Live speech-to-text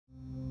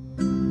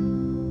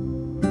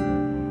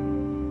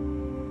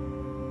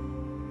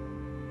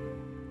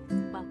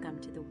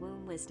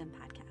Wisdom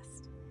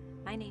Podcast.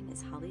 My name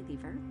is Holly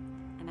Lever,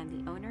 and I'm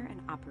the owner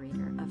and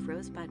operator of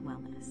Rosebud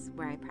Wellness,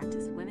 where I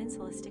practice women's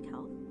holistic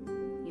health,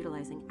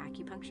 utilizing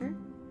acupuncture,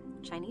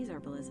 Chinese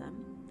herbalism,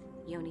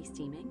 yoni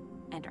steaming,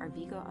 and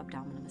Arvigo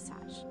abdominal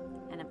massage.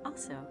 And I'm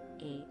also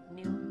a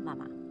new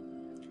mama.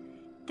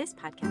 This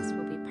podcast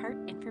will be part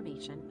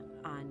information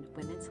on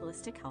women's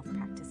holistic health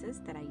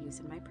practices that I use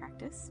in my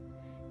practice,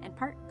 and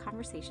part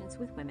conversations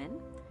with women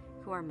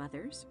who are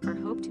mothers or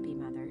hope to be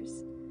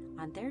mothers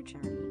on their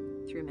journey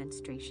through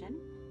menstruation,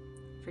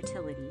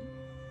 fertility,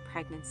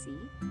 pregnancy,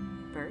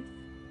 birth,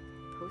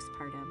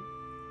 postpartum,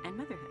 and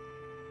motherhood.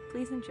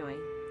 Please enjoy.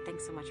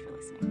 Thanks so much for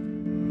listening.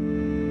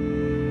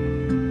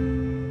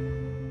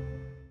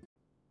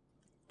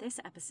 This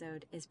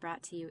episode is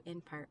brought to you in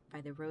part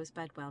by the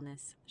Rosebud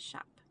Wellness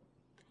shop.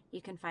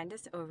 You can find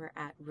us over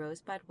at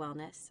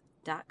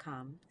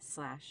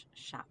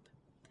rosebudwellness.com/shop.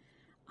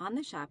 On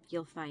the shop,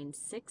 you'll find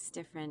 6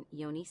 different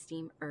Yoni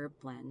Steam herb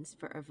blends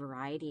for a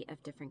variety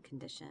of different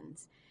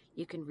conditions.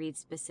 You can read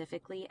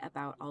specifically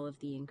about all of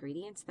the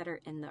ingredients that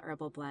are in the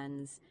herbal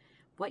blends,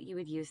 what you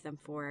would use them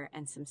for,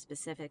 and some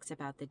specifics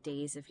about the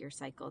days of your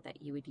cycle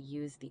that you would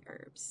use the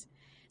herbs.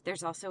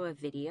 There's also a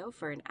video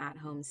for an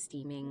at-home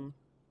steaming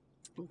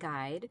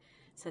guide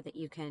so that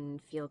you can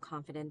feel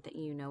confident that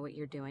you know what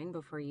you're doing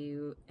before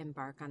you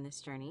embark on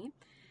this journey.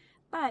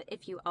 But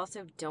if you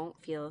also don't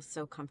feel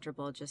so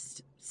comfortable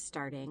just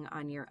starting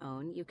on your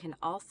own, you can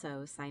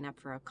also sign up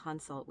for a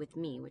consult with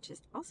me, which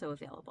is also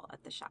available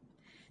at the shop.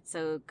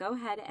 So go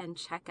ahead and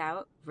check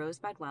out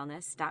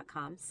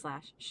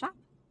rosebudwellness.com/shop.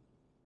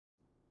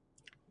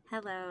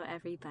 Hello,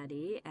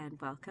 everybody, and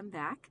welcome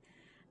back.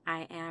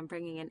 I am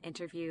bringing an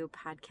interview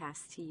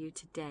podcast to you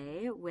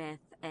today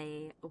with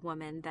a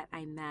woman that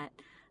I met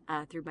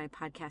through my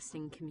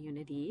podcasting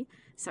community.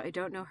 So I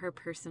don't know her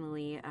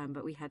personally,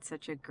 but we had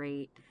such a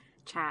great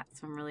chat,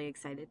 so I'm really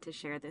excited to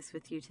share this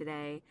with you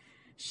today.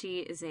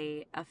 She is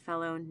a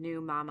fellow new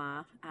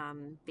mama,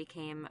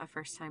 became a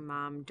first-time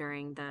mom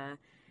during the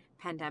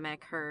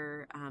pandemic.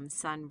 Her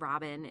son,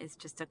 Robin, is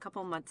just a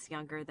couple months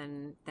younger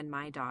than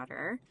my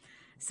daughter.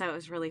 So it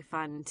was really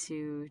fun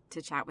to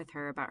chat with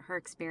her about her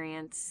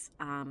experience.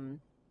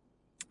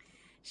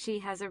 She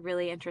has a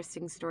really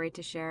interesting story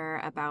to share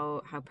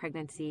about how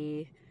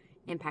pregnancy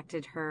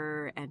impacted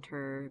her and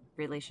her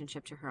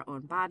relationship to her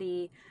own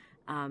body.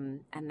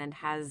 And then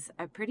has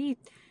a pretty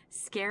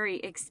scary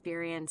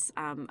experience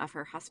of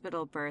her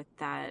hospital birth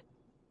that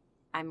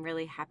I'm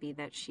really happy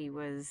that she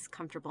was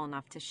comfortable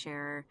enough to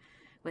share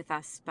with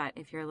us. But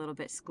if you're a little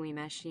bit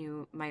squeamish,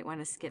 you might want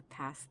to skip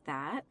past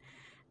that.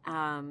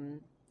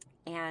 And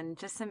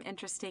just some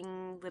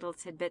interesting little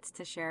tidbits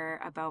to share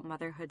about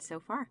motherhood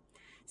so far.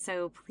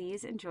 So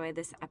please enjoy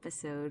this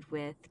episode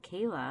with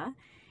Kayla.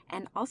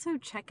 And also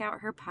check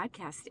out her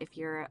podcast if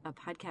you're a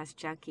podcast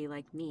junkie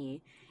like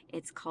me.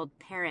 It's called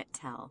Parent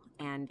Tell,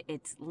 and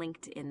it's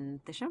linked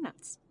in the show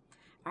notes.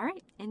 All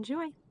right,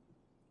 enjoy.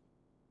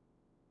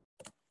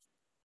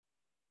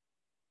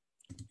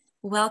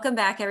 Welcome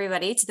back,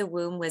 everybody, to the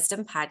Womb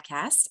Wisdom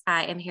Podcast.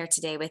 I am here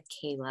today with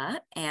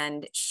Kayla,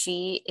 and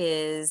she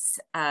is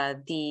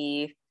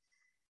the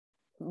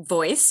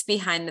voice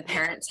behind the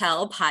Parent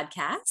Tell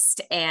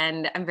podcast.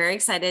 And I'm very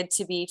excited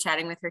to be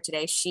chatting with her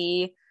today.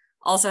 She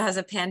also has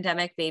a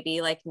pandemic baby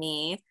like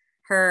me.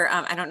 Her,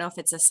 I don't know if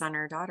it's a son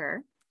or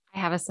daughter. I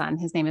have a son.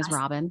 His name is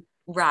Robin.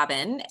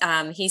 Robin.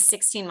 He's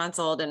 16 months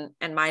old,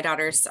 and my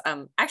daughter's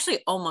actually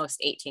almost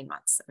 18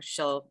 months. So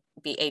she'll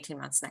be 18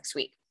 months next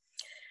week.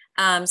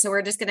 So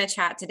we're just going to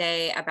chat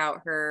today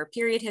about her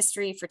period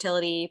history,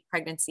 fertility,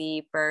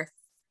 pregnancy, birth,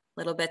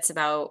 little bits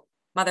about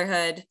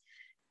motherhood.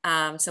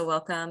 So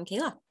welcome,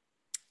 Kayla.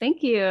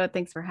 Thank you.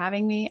 Thanks for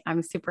having me.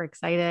 I'm super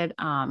excited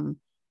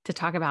to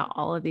talk about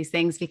all of these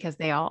things because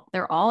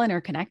they're all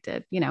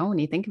interconnected, when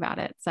you think about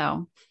it.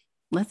 So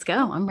let's go.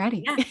 I'm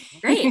ready. Yeah,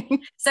 great.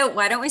 So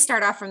why don't we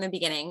start off from the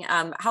beginning?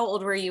 How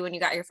old were you when you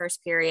got your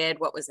first period?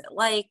 What was it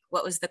like?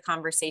 What was the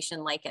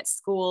conversation like at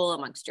school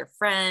amongst your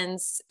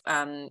friends,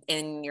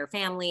 in your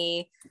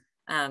family?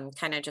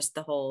 Kind of just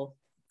the whole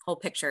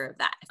picture of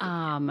that.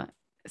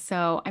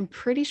 So I'm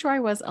pretty sure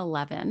I was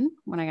 11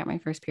 when I got my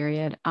first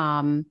period.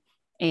 And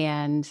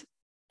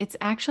it's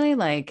actually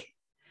like,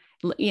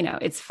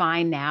 it's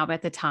fine now, but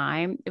at the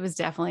time it was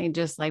definitely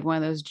just like one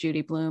of those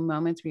Judy Blume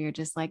moments where you're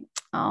just like,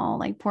 oh,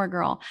 like poor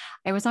girl.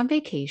 I was on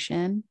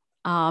vacation.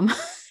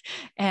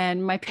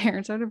 And my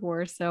parents are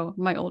divorced. So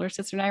my older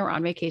sister and I were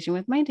on vacation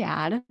with my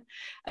dad.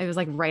 It was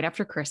like right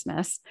after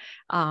Christmas.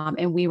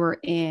 And we were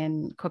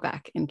in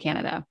Quebec in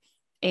Canada.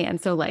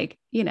 And so like,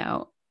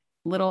 little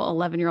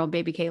 11-year-old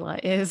baby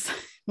Kayla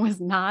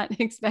was not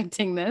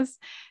expecting this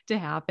to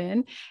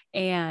happen.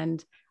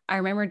 And I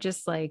remember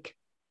just like,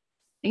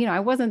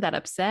 I wasn't that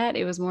upset.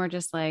 It was more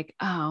just like,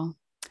 oh,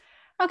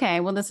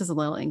 okay, well, this is a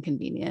little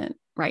inconvenient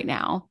right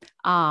now.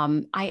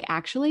 I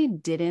actually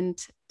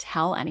didn't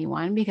tell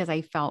anyone because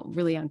I felt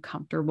really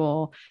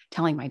uncomfortable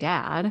telling my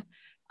dad.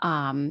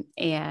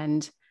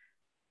 And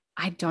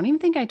I don't even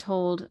think I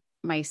told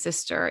my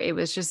sister. It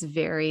was just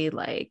very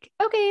like,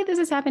 okay, this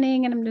is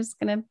happening and I'm just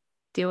going to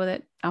deal with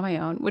it on my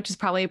own, which is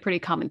probably a pretty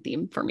common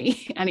theme for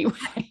me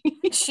anyway.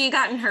 She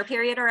gotten her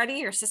period already,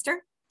 your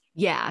sister?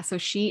 Yeah. So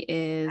she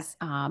is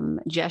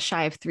just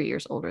shy of 3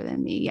 years older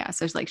than me. Yeah.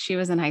 So it's like she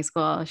was in high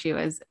school. She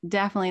was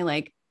definitely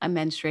like a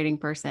menstruating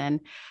person,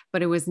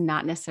 but it was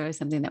not necessarily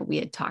something that we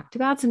had talked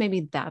about. So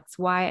maybe that's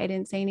why I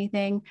didn't say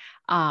anything.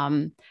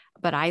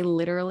 But I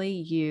literally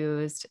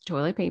used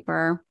toilet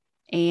paper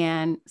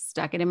and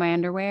stuck it in my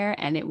underwear.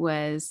 And it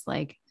was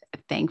like,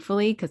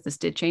 thankfully, because this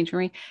did change for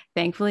me,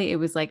 thankfully, it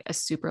was like a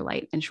super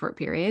light and short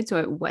period. So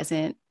it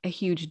wasn't a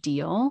huge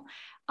deal.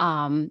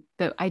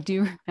 But I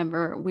do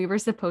remember we were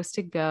supposed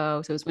to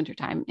go. So it was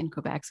wintertime in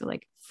Quebec. So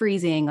like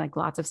freezing, like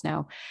lots of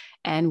snow.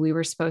 And we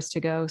were supposed to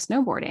go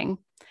snowboarding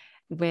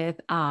with,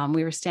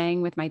 we were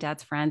staying with my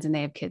dad's friends and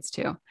they have kids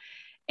too.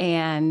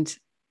 And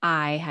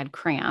I had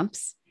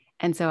cramps.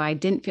 And so I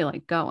didn't feel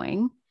like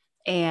going.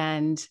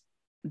 And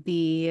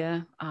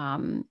the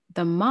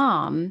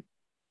mom,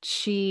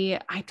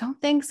 I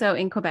don't think so.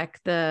 In Quebec,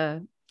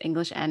 the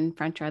English and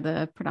French are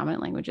the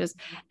predominant languages.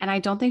 And I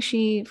don't think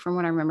from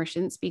what I remember, she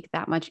didn't speak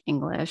that much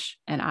English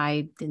and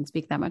I didn't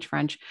speak that much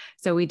French.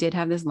 So we did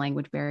have this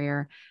language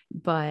barrier,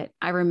 but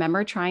I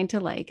remember trying to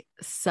like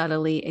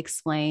subtly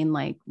explain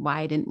like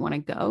why I didn't want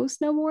to go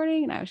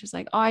snowboarding. And I was just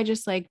like, oh, I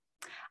just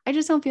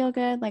don't feel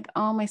good. Like,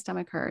 oh, my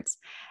stomach hurts.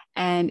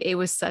 And it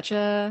was such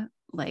a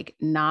like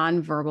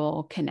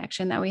nonverbal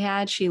connection that we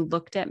had. She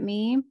looked at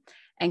me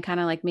and kind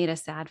of like made a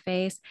sad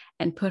face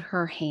and put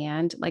her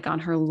hand like on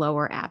her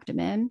lower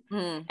abdomen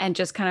and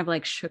just kind of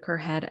like shook her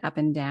head up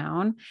and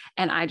down.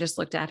 And I just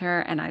looked at her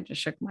and I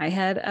just shook my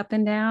head up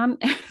and down.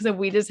 So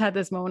we just had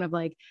this moment of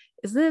like,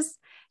 is this?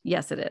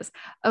 Yes, it is.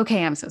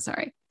 Okay. I'm so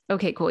sorry.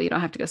 Okay, cool. You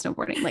don't have to go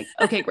snowboarding. Like,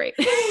 okay, great.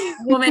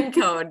 Woman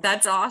code.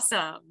 That's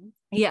awesome.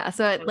 Yeah.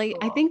 So like,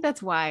 cool. I think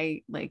that's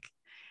why like,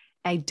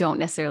 I don't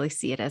necessarily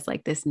see it as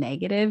like this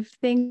negative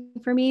thing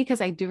for me.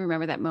 Cause I do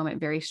remember that moment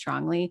very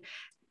strongly,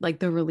 like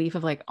the relief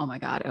of like, oh my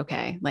God,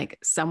 okay. Like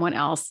someone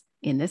else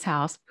in this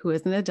house who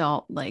is an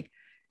adult, like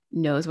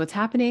knows what's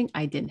happening.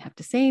 I didn't have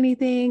to say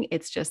anything.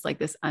 It's just like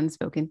this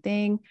unspoken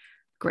thing.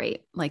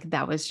 Great. Like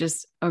that was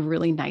just a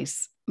really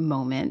nice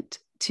moment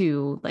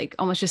to like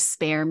almost just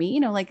spare me,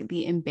 like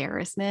the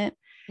embarrassment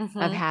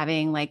of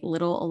having like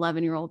little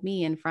 11-year-old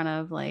me in front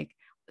of like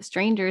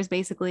strangers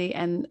basically.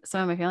 And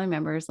some of my family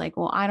members like,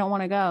 well, I don't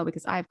want to go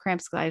because I have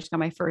cramps because I just got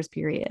my first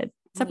period.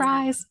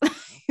 Surprise.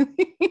 Yeah.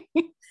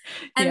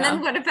 And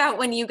then what about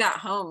when you got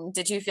home?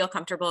 Did you feel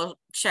comfortable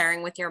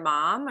sharing with your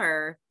mom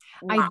or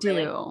I do.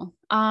 Really?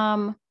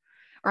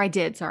 Or I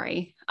did,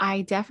 sorry.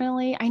 I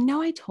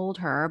know I told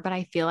her, but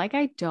I feel like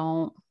I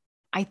don't.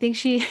 I think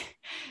she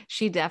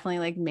definitely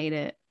like made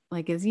it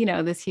like is,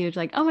 this huge,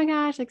 like, oh my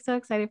gosh, like so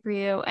excited for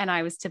you. And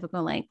I was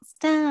typical, like,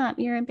 stop,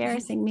 you're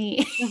embarrassing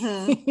me.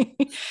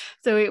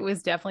 So it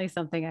was definitely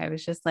something I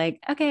was just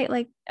like, okay,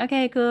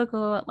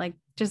 cool. Like,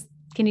 just,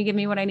 can you give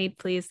me what I need,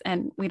 please?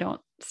 And we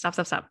don't stop.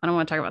 I don't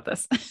want to talk about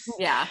this.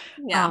 Yeah.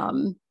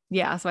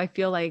 Yeah. So I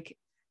feel like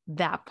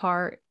that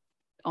part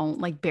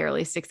like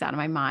barely sticks out of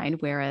my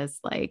mind. Whereas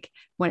like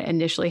when it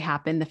initially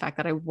happened, the fact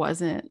that I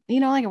wasn't,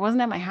 like I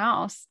wasn't at my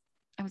house,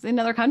 I was in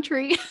another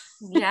country.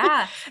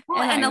 Yeah.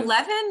 Well, and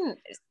 11,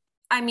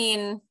 I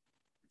mean,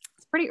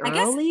 it's pretty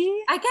early.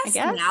 I guess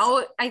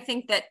now I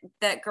think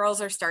that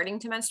girls are starting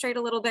to menstruate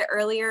a little bit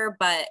earlier,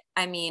 but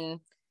I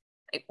mean,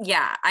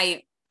 yeah,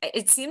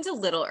 it seems a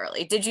little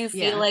early. Did you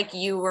feel like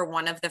you were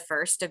one of the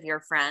first of your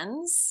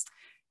friends?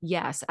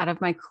 Yes. Out of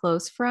my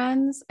close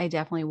friends, I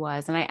definitely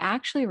was. And I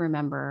actually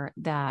remember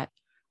that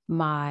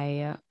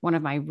one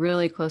of my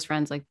really close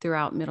friends, like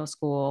throughout middle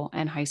school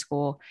and high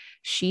school,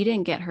 she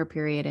didn't get her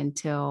period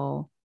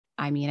until,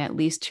 at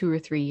least 2 or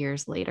 3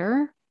 years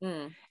later.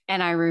 And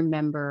I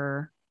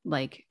remember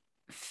like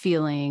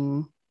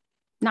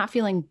not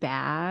feeling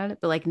bad,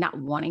 but like not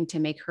wanting to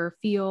make her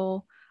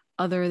feel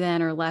other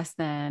than or less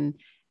than.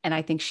 And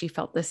I think she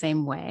felt the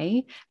same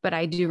way, but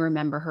I do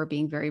remember her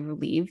being very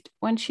relieved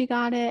when she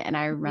got it. And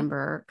I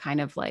remember kind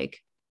of like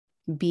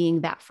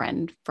being that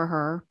friend for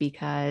her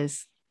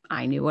because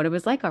I knew what it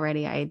was like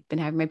already. I'd been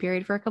having my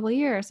period for a couple of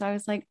years. So I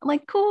was like,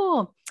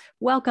 cool,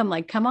 welcome.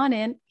 Like, come on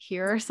in.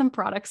 Here are some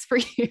products for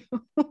you.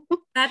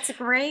 That's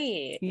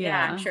great.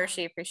 Yeah. I'm sure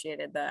she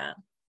appreciated that.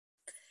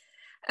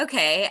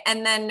 Okay.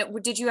 And then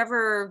did you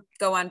ever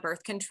go on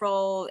birth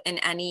control in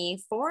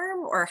any form,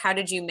 or how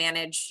did you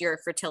manage your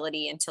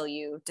fertility until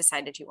you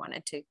decided you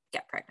wanted to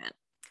get pregnant?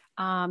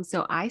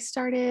 So I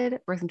started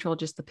birth control,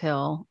 just the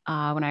pill,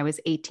 when I was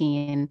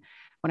 18,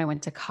 when I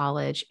went to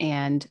college.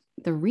 And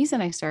the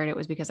reason I started it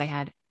was because I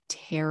had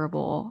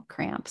terrible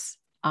cramps.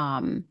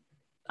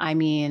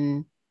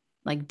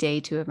 Like day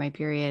 2 of my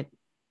period,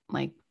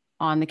 like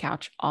on the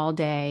couch all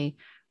day.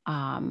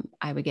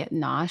 I would get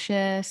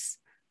nauseous.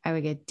 I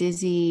would get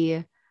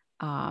dizzy.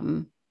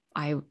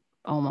 I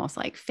almost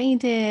like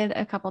fainted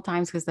a couple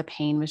times because the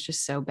pain was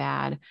just so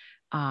bad.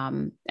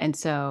 And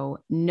so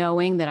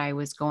knowing that I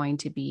was going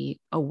to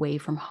be away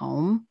from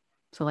home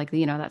So like,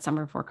 you know, that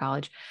summer before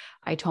college,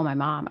 I told my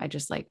mom, I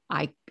just like,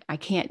 I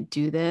can't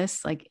do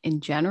this like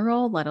in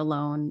general, let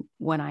alone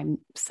when I'm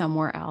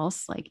somewhere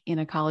else, like in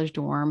a college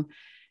dorm.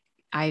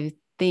 I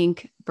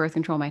think birth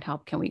control might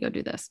help. Can we go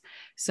do this?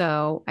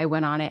 So I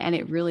went on it and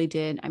it really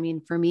did. I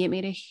mean, for me, it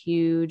made a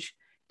huge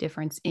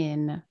difference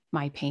in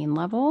my pain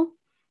level.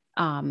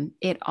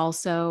 It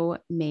also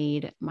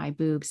made my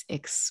boobs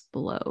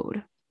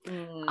explode.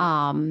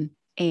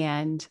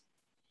 And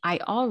I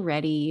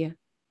already,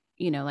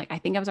 you know, like I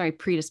think I was already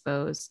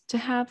predisposed to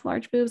have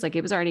large boobs. Like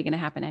it was already going to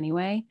happen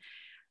anyway.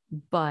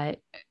 But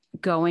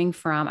going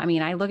from, I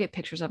mean, I look at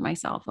pictures of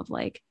myself of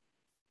like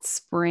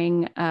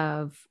spring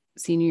of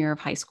senior year of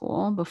high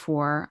school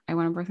before I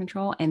went on birth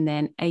control. And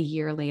then a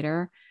year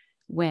later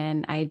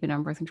when I had been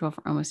on birth control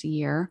for almost a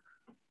year.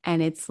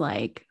 And it's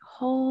like,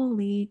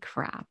 holy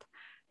crap.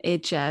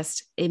 It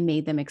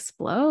made them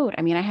explode.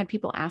 I mean, I had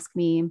people ask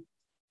me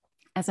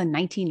as a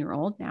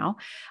 19-year-old now,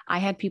 I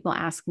had people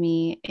ask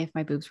me if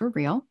my boobs were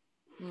real.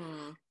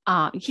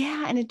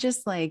 Yeah. And it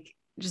just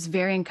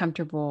very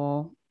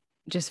uncomfortable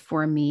just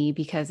for me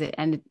because it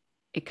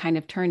kind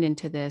of turned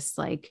into this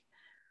like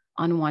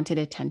unwanted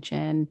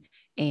attention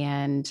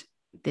and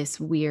this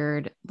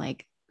weird,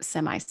 like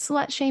semi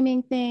slut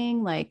shaming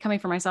thing, like coming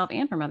from myself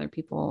and from other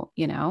people,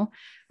 you know,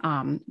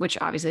 which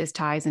obviously this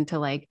ties into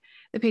like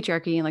the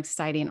patriarchy and like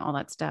society and all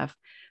that stuff.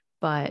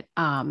 But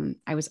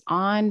I was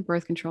on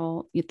birth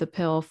control, the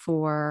pill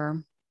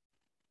for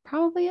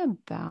probably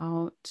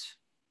about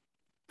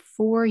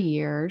 4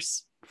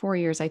 years,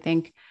 I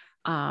think.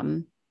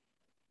 And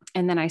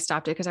then I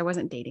stopped it because I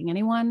wasn't dating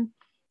anyone.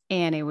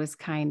 And it was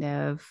kind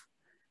of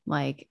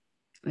like,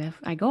 if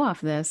I go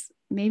off this,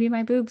 maybe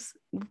my boobs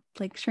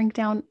like shrink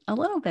down a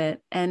little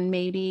bit. And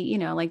maybe, you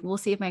know, like we'll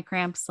see if my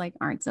cramps like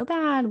aren't so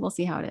bad. We'll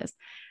see how it is.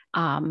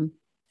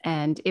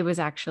 And it was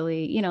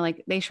actually, you know,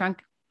 like they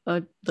shrunk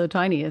the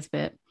tiniest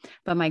bit,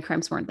 but my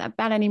cramps weren't that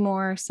bad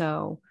anymore.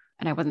 So,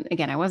 and I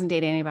wasn't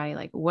dating anybody,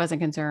 like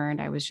wasn't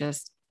concerned. I was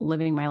just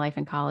living my life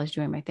in college,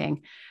 doing my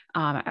thing.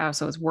 I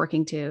also was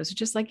working too. So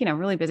just like, you know,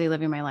 really busy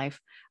living my life.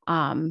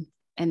 And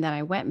then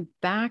I went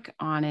back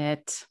on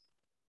it.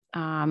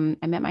 I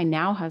met my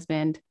now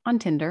husband on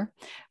Tinder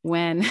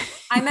when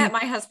I met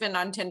my husband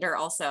on Tinder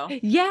also.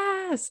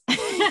 Yes.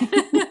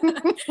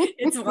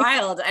 It's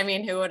wild. I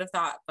mean, who would have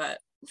thought, but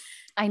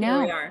I know.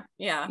 Here we are.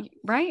 Yeah.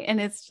 Right.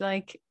 And it's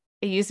like,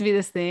 it used to be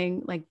this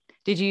thing, like,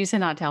 did you used to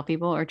not tell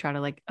people or try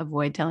to like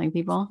avoid telling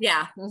people?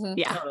 Yeah.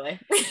 Yeah. Totally.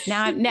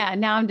 now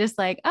I'm just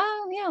like,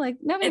 oh yeah, like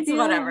no big deal.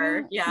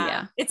 Whatever.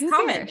 Yeah. It's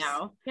common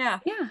now. Yeah.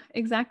 Yeah,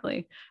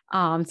 exactly.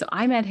 So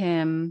I met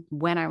him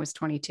when I was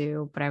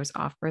 22, but I was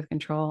off birth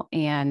control.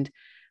 And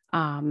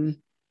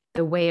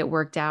the way it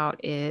worked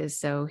out is,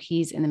 so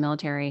he's in the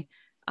military.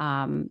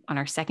 On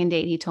our second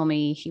date, he told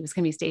me he was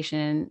going to be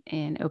stationed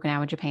in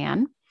Okinawa,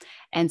 Japan.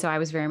 And so I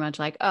was very much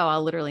like, oh,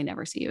 I'll literally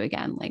never see you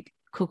again. Like,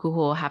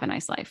 cool. Have a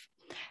nice life.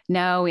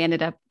 No, we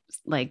ended up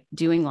like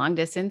doing long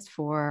distance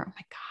for, oh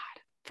my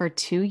God, for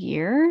 2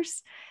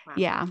 years. Wow.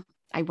 Yeah.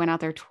 I went out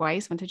there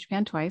twice, went to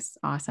Japan twice.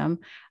 Awesome.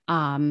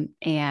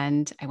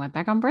 And I went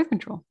back on birth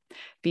control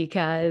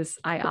because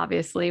I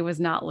obviously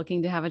was not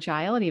looking to have a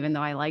child, even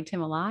though I liked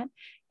him a lot.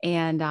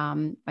 And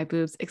my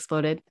boobs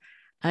exploded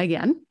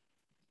again.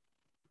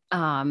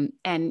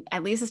 And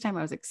at least this time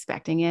I was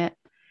expecting it.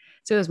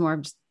 So it was more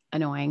just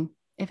annoying,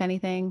 if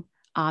anything.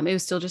 It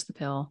was still just the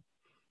pill.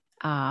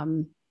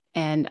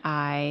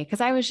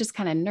 Because I was just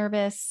kind of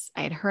nervous.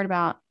 I had heard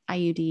about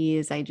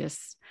IUDs. I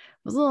just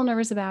was a little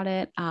nervous about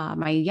it.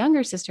 My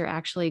younger sister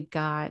actually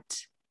got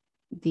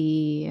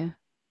the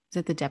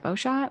Depo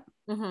shot?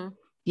 Mm-hmm.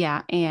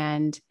 Yeah.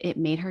 And it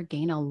made her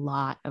gain a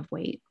lot of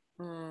weight.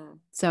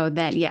 So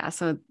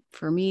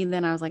for me,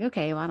 then I was like,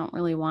 okay, well, I don't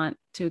really want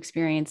to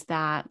experience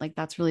that. Like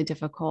that's really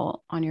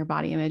difficult on your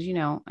body image, you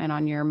know, and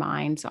on your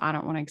mind. So I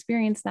don't want to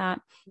experience that.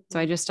 So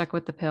I just stuck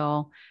with the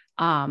pill.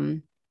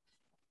 And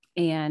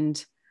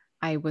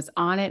I was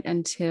on it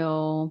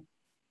until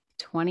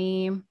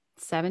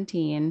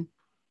 2017.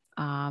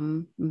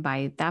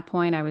 By that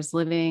point, I was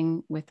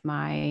living with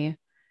my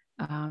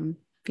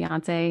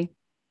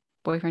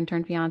boyfriend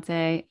turned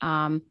fiance.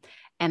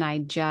 And I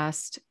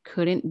just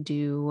couldn't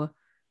do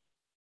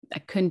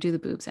the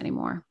boobs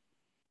anymore.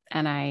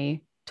 And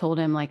I told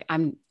him like,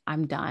 I'm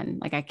done.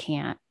 Like, I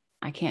can't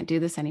do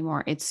this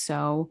anymore. It's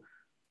so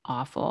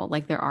awful.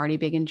 Like they're already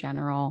big in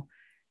general,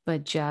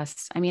 but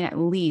just, I mean, at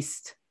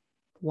least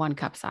 1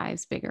 cup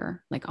size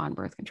bigger, like on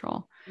birth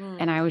control.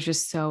 And I was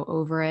just so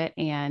over it.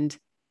 And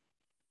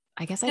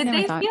I guess did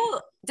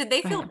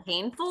they feel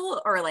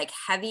painful or like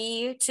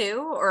heavy too?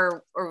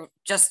 Or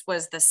just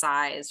was the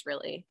size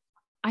really?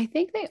 I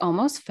think they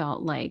almost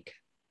felt like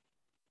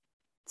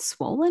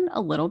swollen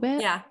a little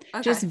bit. Yeah.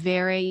 Okay. Just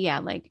very,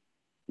 like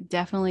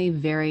definitely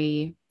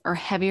very, or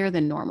heavier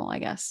than normal, I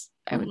guess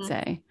I would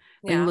say.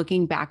 Like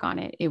looking back on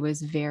it, it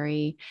was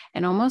very,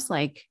 and almost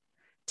like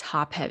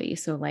top heavy.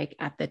 So like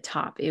at the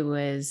top, it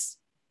was,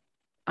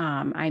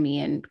 I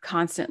mean,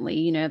 constantly,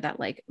 you know, that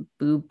like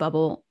boob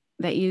bubble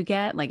that you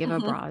get, like if a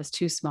bra is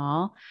too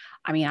small,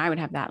 I mean, I would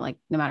have that like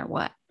no matter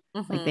what.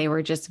 Like they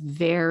were just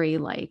very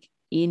like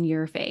in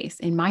your face,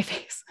 in my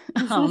face.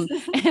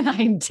 And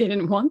I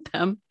didn't want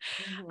them.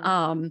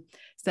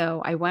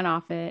 So I went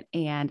off it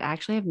and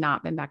actually have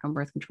not been back on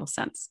birth control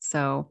since.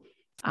 So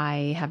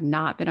I have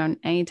not been on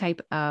any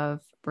type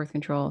of birth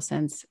control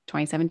since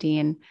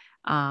 2017.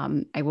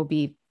 I will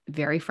be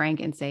very frank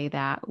and say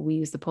that we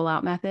use the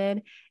pull-out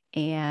method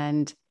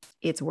and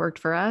it's worked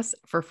for us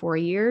for 4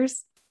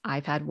 years.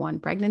 I've had one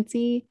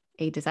pregnancy,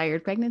 a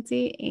desired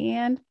pregnancy,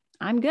 and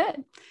I'm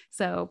good.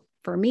 So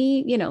for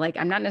me, you know, like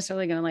I'm not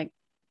necessarily going to like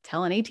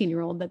tell an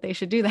 18-year-old that they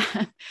should do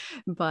that,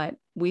 but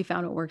we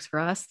found it works for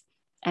us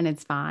and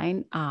it's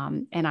fine.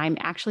 And I'm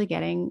actually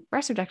getting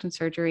breast reduction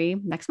surgery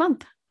next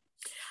month.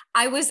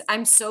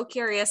 I'm so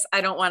curious.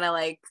 I don't want to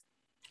like,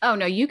 oh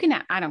no, you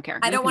can, I don't care.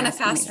 I don't want to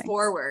fast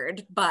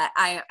forward, but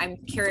I'm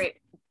curious.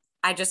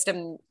 I just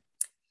am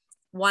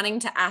wanting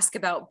to ask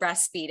about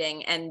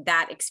breastfeeding and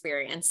that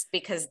experience,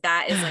 because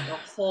that is like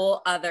a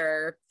whole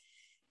other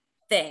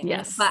thing.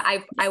 Yes. But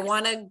I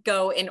want to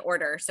go in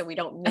order so we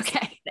don't miss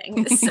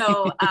anything.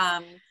 So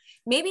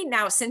maybe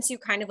now, since you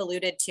kind of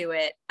alluded to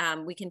it,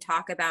 we can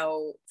talk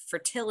about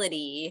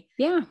fertility.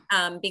 Yeah.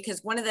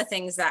 Because one of the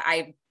things that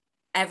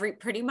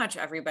pretty much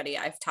everybody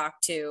I've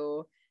talked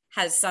to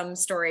has some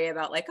story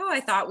about like, oh,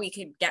 I thought we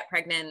could get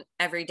pregnant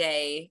every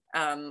day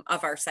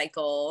of our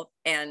cycle.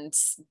 And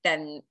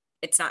then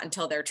it's not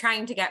until they're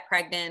trying to get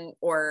pregnant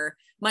or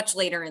much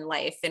later in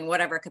life, in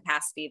whatever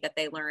capacity, that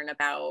they learn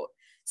about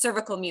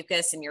cervical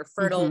mucus and your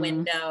fertile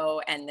window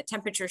and the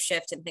temperature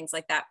shift and things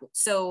like that.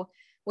 So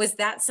was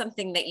that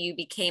something that you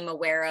became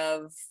aware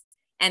of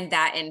and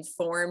that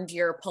informed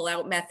your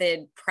pull-out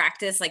method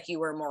practice? Like you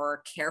were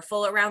more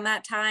careful around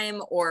that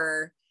time,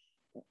 or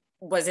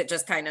was it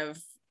just kind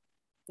of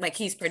like,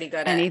 he's pretty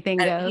good anything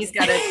goes. He's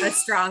got a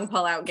strong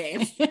pull-out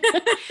game.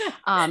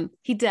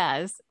 He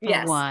does,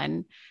 for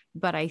one,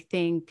 but I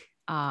think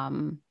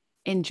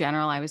in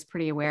general, I was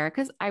pretty aware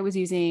because I was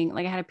using,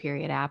 like I had a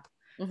period app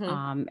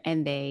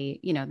and they,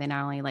 you know, they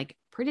not only like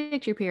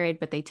predict your period,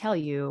 but they tell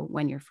you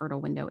when your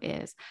fertile window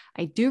is.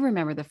 I do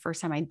remember the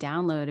first time I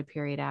downloaded a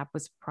period app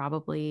was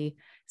probably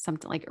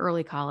something like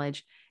early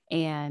college.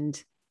 And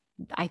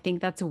I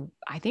think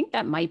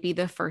that might be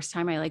the first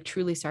time I like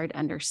truly started to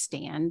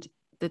understand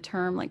the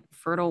term like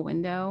fertile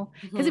window,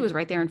 because it was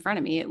right there in front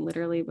of me. It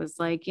literally was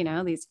like, you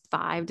know, these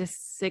 5 to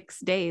 6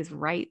 days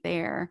right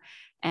there.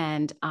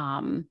 And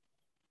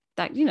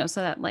that, you know,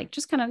 so that like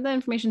just kind of the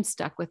information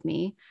stuck with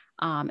me.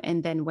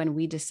 And then when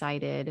we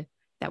decided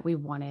that we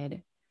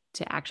wanted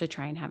to actually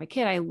try and have a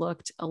kid, I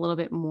looked a little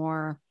bit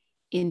more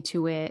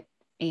into it.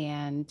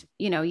 And,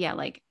 you know,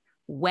 like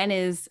when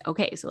is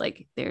okay. So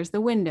like, there's the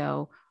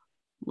window,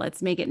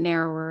 let's make it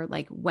narrower.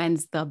 Like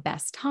when's the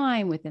best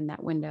time within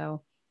that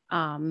window?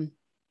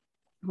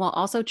 While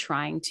also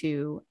trying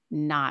to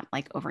not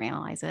like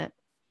overanalyze it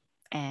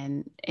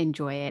and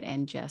enjoy it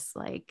and just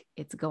like,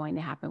 it's going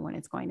to happen when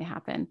it's going to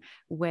happen,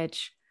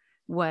 which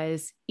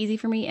was easy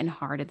for me and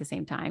hard at the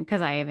same time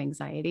because I have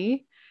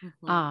anxiety.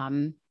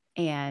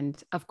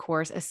 And of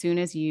course, as soon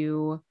as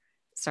you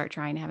start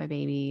trying to have a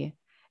baby,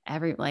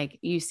 like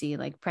you see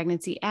like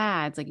pregnancy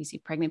ads, like you see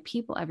pregnant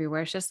people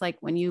everywhere. It's just like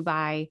when you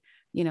buy,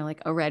 you know,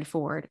 like a red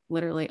Ford,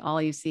 literally all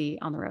you see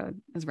on the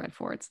road is red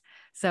Fords.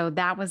 So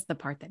that was the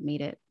part that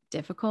made it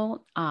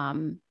difficult.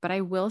 But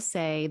I will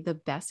say the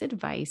best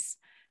advice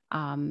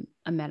a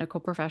medical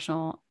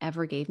professional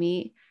ever gave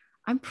me,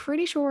 I'm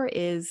pretty sure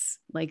is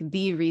like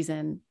the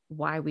reason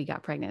why I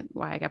got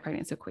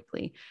pregnant so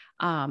quickly.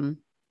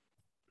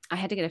 I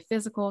had to get a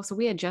physical. So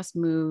we had just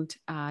moved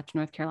to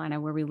North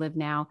Carolina where we live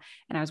now.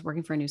 And I was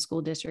working for a new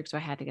school district. So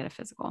I had to get a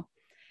physical.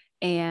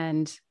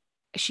 And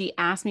she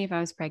asked me if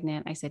I was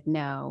pregnant. I said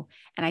no.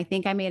 And I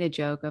think I made a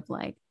joke of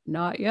like,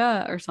 not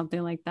yet, or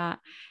something like that.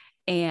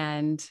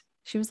 And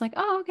she was like,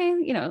 oh, okay,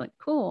 you know, like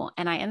cool.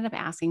 And I ended up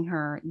asking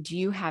her, do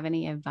you have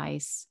any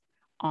advice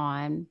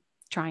on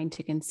trying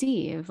to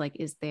conceive? Like,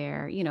 is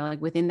there, you know, like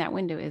within that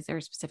window, is there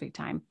a specific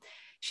time?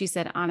 She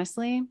said,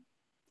 honestly,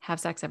 have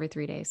sex every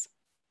 3 days.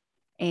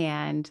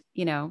 And,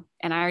 you know,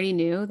 and I already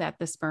knew that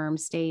the sperm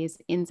stays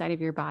inside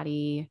of your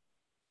body.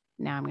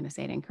 Now I'm going to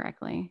say it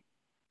incorrectly.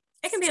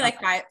 It can be like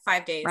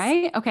 5 days.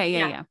 Right? Okay.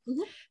 Yeah.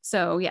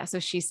 So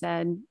she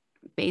said,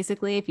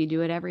 basically, if you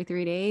do it every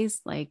 3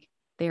 days, like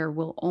there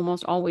will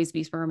almost always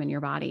be sperm in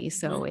your body.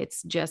 So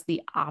it's just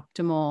the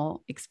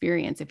optimal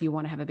experience if you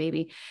want to have a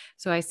baby.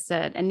 So I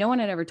said, and no one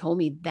had ever told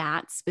me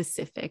that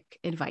specific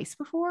advice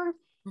before.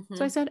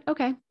 So I said,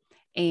 okay.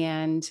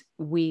 And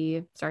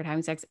we started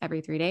having sex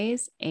every 3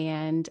 days.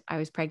 And I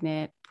was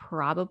pregnant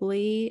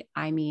probably,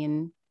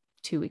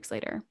 2 weeks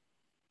later.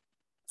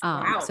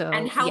 Wow. So,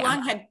 and how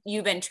long had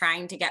you been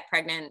trying to get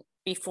pregnant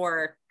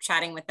before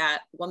chatting with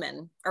that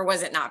woman? Or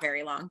was it not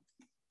very long?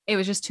 It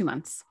was just 2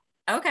 months.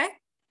 Okay.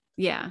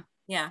 Yeah.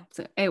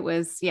 So it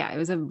was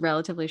a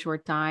relatively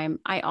short time.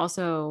 I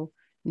also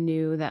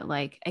knew that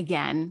like,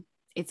 again,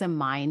 it's a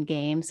mind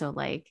game. So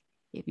like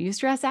if you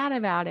stress out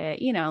about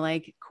it, you know,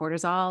 like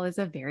cortisol is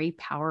a very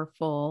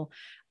powerful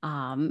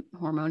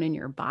hormone in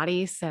your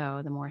body.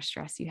 So the more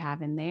stress you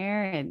have in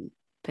there, and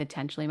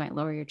potentially might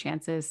lower your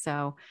chances.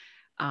 So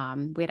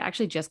we had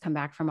actually just come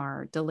back from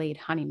our delayed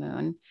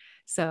honeymoon.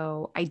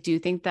 So I do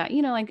think that,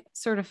 like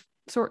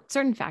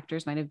certain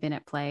factors might have been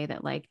at play,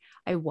 that like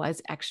I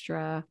was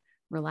extra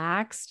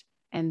relaxed,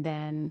 and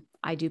then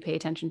I do pay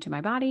attention to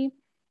my body.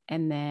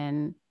 And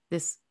then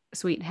this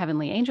sweet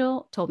heavenly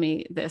angel told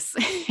me this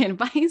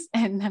advice,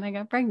 and then I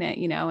got pregnant,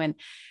 and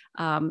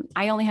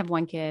I only have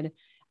one kid.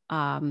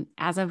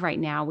 As of right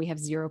now, we have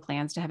zero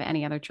plans to have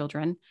any other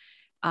children.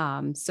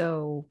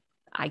 So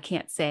I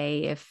can't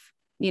say if,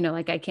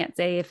 I can't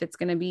say if it's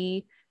going to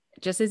be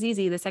just as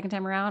easy the second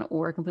time around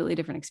or a completely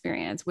different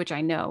experience, which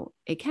I know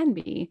it can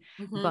be,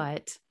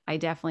 but I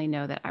definitely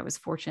know that I was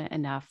fortunate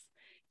enough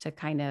to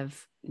kind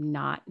of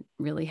not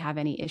really have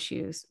any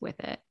issues with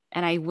it.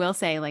 And I will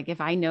say, like,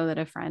 if I know that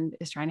a friend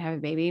is trying to have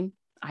a baby,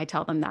 I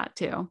tell them that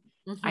too.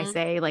 I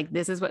say, like,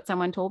 this is what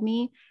someone told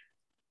me.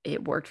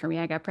 It worked for me.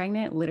 I got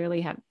pregnant,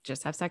 literally have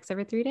sex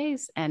every 3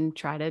 days and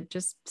try to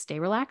just stay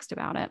relaxed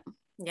about it.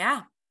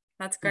 Yeah,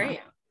 that's great.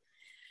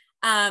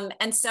 Yeah.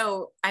 And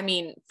so, I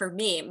mean, for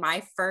me,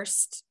 my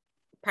first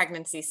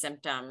pregnancy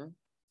symptom,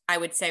 I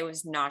would say,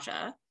 was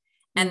nausea.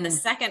 And the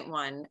second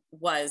one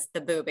was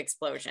the boob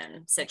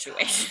explosion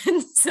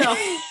situation. So,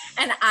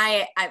 and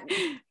I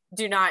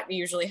do not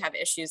usually have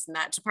issues in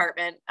that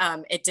department.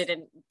 It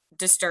didn't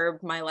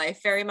disturb my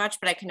life very much,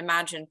 but I can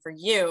imagine for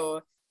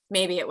you,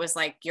 maybe it was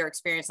like your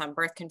experience on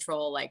birth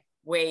control, like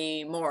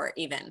way more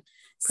even.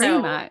 Pretty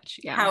much.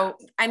 Yeah.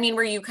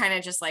 Were you kind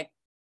of just like,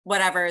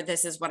 whatever,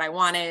 this is what I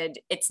wanted,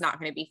 it's not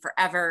going to be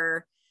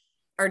forever?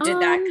 Or did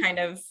that kind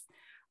of?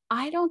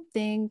 I don't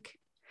think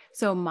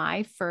so.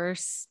 My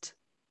first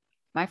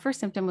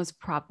symptom was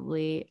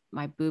probably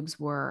my boobs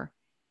were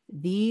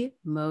the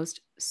most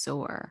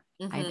sore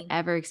I've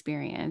ever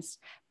experienced.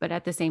 But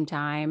at the same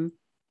time,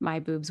 my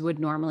boobs would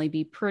normally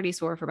be pretty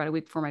sore for about a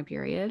week before my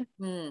period.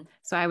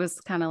 So I was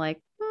kind of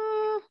like,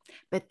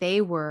 but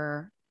they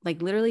were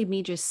like literally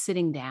me just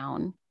sitting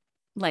down,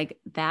 like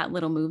that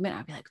little movement.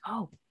 I'd be like,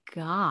 oh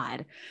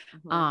God.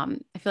 I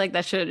feel like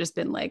that should have just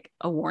been like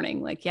a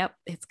warning, like, yep,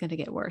 it's going to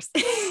get worse.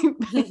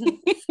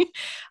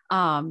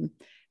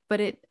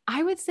 But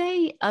I would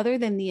say, other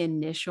than the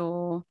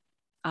initial,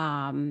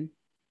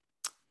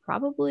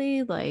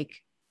 probably like,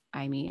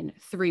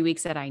 3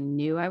 weeks that I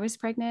knew I was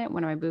pregnant,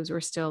 when my boobs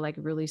were still like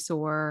really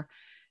sore.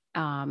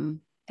 And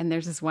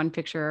there's this one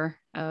picture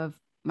of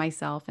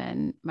myself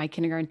and my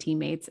kindergarten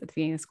teammates at the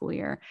beginning of the school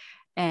year.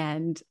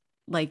 And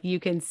like, you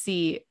can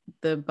see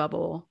the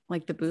bubble,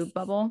 like the boob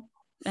bubble.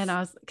 And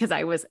cause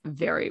I was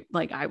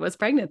I was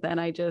pregnant then.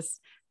 I just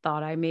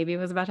thought I maybe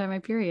was about to have my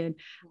period.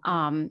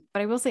 But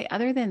I will say,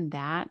 other than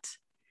that,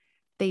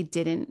 it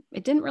didn't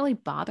really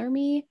bother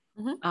me.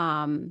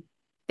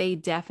 They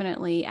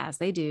definitely, as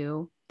they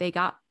do, they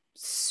got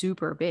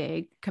super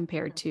big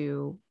compared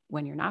to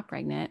when you're not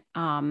pregnant.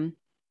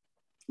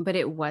 But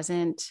it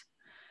wasn't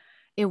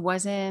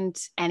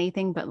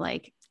anything but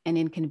like an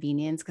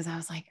inconvenience, because I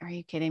was like, are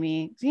you kidding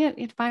me? So, you have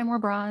to buy more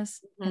bras.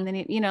 And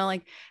then,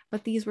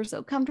 but these were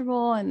so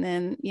comfortable. And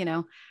then,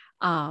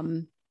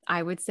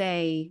 I would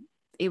say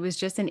it was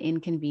just an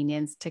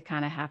inconvenience to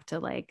kind of have to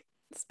like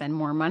spend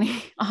more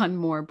money on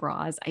more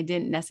bras. I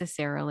didn't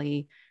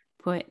necessarily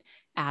put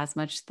as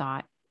much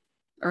thought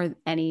or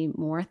any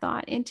more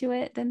thought into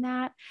it than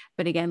that.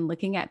 But again,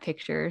 looking at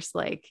pictures,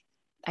 like,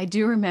 I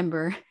do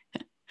remember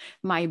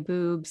my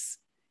boobs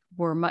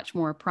were much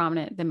more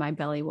prominent than my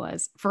belly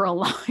was for a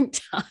long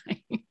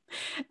time.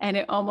 And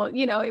it almost,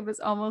 it was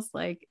almost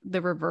like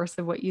the reverse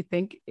of what you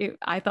think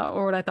I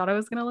thought I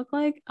was going to look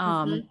like.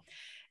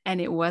 And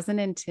it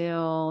wasn't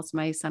until, so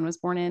my son was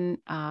born in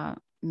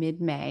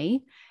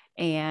mid-May,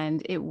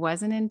 and it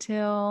wasn't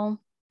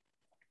until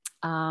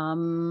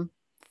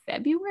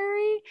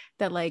February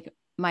that like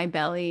my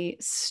belly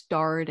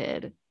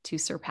started to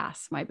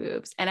surpass my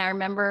boobs. And I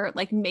remember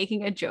like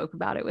making a joke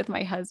about it with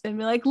my husband,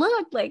 be like,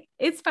 look, like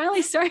it's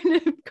finally starting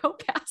to go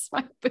past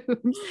my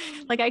boobs.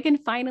 Like I can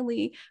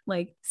finally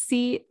like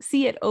see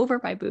it over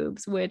my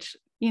boobs, which,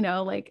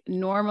 like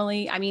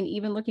normally,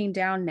 even looking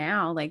down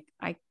now, like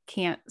I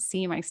can't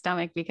see my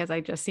stomach because I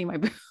just see my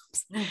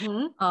boobs.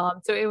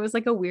 So it was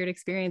like a weird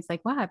experience.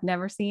 Like, wow, I've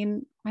never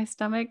seen my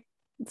stomach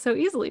so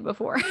easily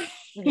before.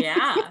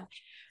 Yeah.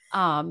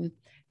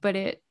 But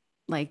it,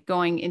 like,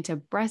 going into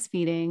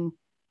breastfeeding,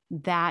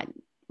 that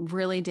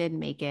really did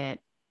make it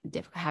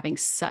difficult, having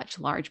such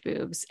large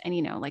boobs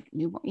and, like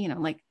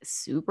newborn, like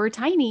super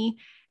tiny.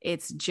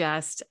 It's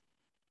just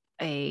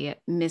a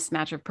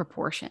mismatch of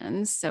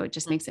proportions. So it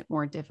just makes it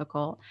more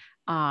difficult.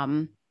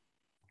 I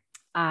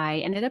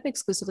ended up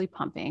exclusively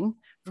pumping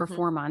for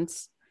 4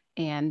 months,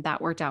 and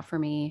that worked out for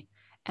me.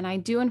 And I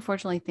do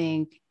unfortunately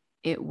think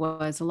it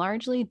was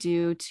largely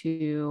due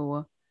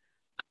to,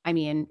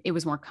 it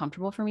was more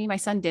comfortable for me. My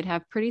son did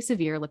have pretty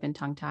severe lip and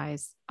tongue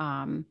ties.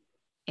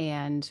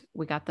 And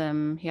he got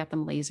them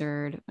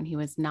lasered when he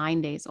was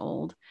 9 days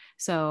old.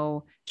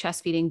 So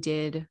chest feeding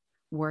did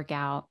work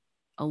out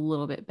a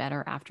little bit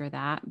better after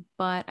that.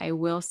 But I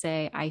will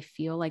say, I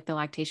feel like the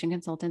lactation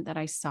consultant that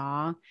I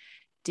saw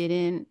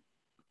didn't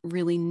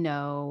really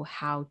know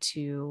how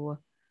to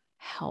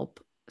help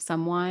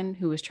someone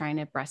who was trying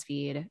to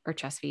breastfeed or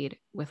chest feed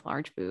with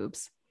large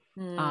boobs.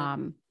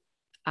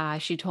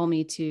 She told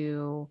me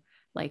to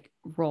like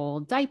roll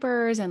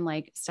diapers and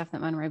like stuff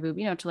them under my boob,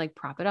 to like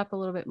prop it up a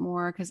little bit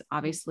more. Cause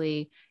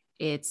obviously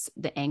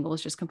the angle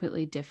is just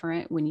completely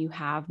different when you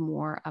have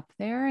more up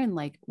there and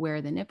like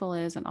where the nipple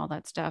is and all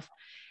that stuff.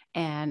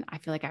 And I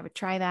feel like I would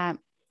try that.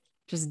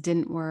 Just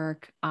didn't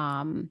work.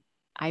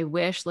 I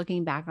wish,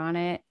 looking back on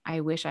it,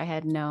 I wish I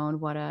had known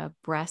what a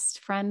breast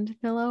friend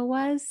pillow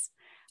was.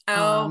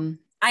 Oh,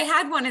 I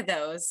had one of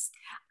those.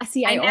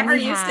 See, I never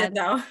used it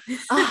though.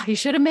 Oh, you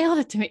should have mailed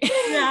it to me.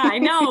 Yeah, I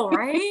know,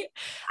 right?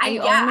 I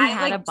only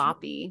had a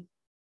boppy.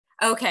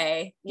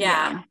 Okay.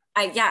 Yeah.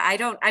 I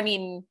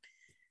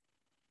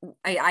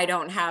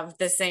don't have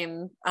the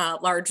same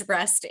large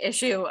breast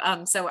issue.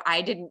 So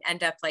I didn't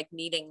end up like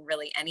needing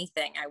really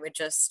anything. I would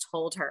just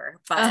hold her.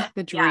 But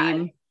the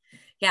dream.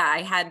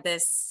 I had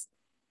this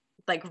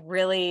like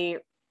really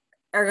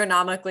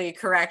ergonomically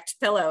correct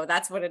pillow.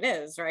 That's what it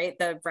is, right?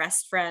 The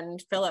breast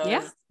friend pillow.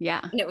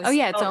 Yeah.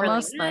 It's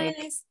almost really like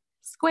nice.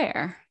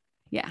 Square.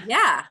 Yeah.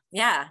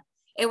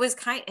 It was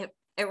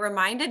it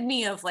reminded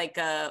me of like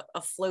a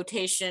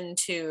flotation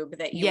tube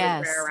that you would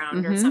wear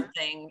around or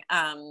something.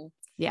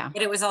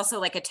 But it was also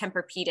like a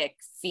Tempur-Pedic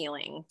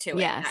feeling to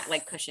it,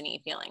 like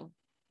cushiony feeling.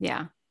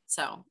 Yeah.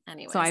 So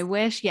anyway. So I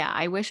wish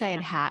I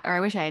had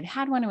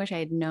had one. I wish I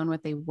had known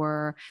what they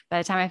were. By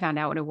the time I found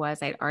out what it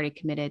was, I'd already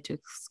committed to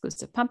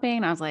exclusive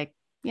pumping. I was like,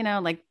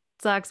 like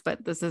sucks,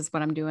 but this is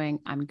what I'm doing.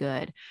 I'm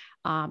good.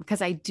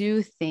 Because I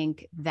do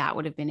think that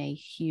would have been a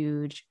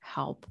huge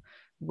help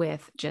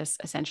with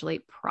just essentially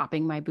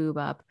propping my boob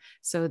up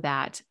so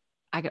that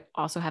I could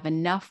also have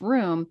enough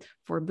room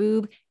for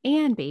boob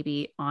and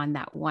baby on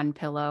that one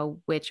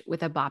pillow, which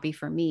with a boppy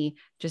for me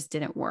just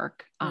didn't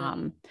work.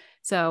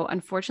 So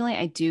unfortunately,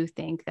 I do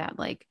think that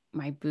like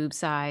my boob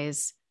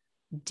size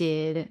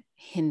did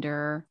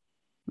hinder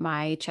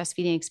my chest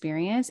feeding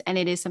experience. And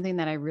it is something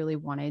that I really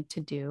wanted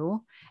to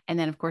do. And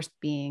then of course,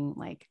 being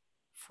like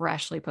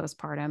freshly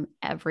postpartum,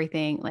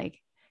 everything, like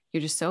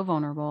you're just so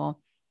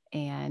vulnerable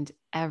and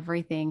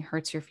everything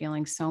hurts your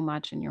feelings so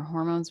much and your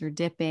hormones are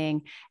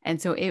dipping. And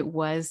so it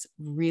was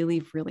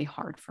really, really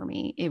hard for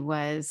me. It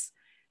was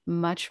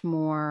much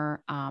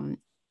more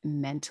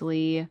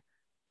mentally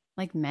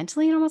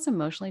and almost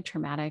emotionally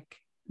traumatic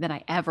than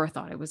I ever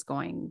thought it was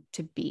going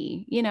to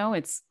be.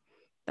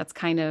 That's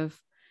kind of,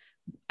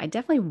 I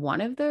definitely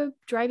one of the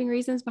driving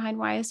reasons behind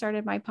why I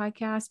started my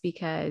podcast,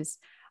 because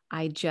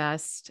I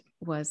just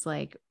was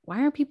like, why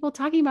aren't people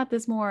talking about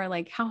this more?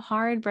 Like how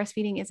hard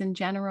breastfeeding is in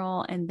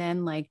general. And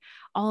then like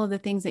all of the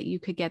things that you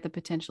could get that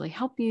potentially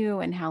help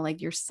you, and how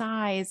like your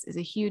size is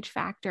a huge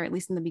factor, at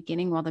least in the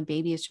beginning, while the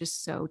baby is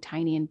just so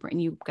tiny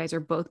and you guys are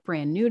both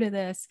brand new to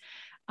this.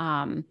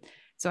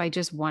 So I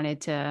just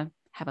wanted to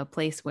have a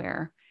place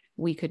where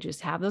we could just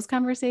have those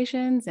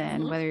conversations,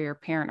 and whether you're a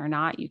parent or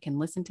not, you can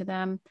listen to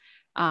them.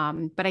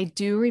 But I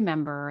do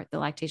remember the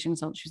lactation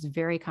consultant. She was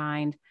very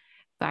kind,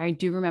 but I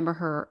do remember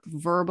her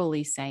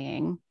verbally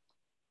saying,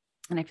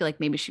 and I feel like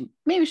maybe she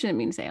didn't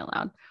mean to say it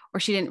aloud, or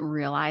she didn't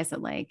realize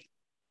that, like,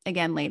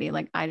 again, lady,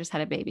 like I just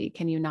had a baby.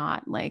 Can you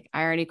not, like,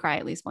 I already cry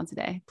at least once a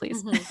day,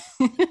 please.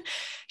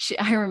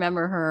 I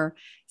remember her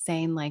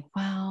saying like,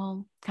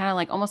 well, kind of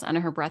like almost under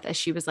her breath as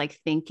she was like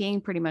thinking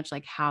pretty much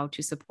like how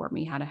to support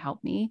me, how to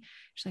help me.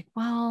 She's like,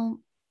 well,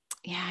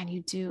 yeah. And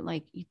you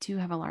do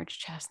have a large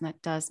chest, and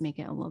that does make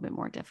it a little bit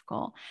more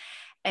difficult.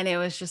 And it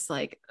was just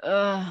like,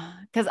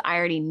 because I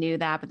already knew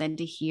that, but then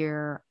to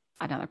hear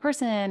another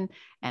person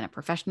and a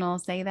professional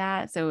say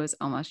that. So it was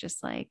almost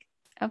just like,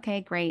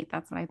 okay, great.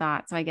 That's what I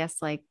thought. So I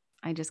guess like,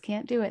 I just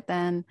can't do it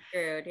then.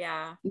 Dude,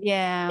 yeah.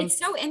 Yeah. It's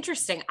so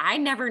interesting. I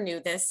never knew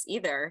this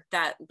either,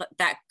 that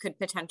could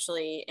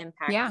potentially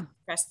impact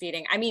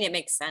breastfeeding. I mean, it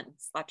makes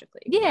sense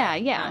logically.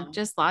 Yeah.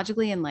 Just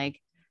logically, and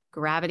like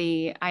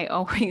gravity. I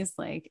always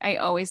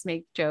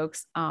make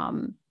jokes.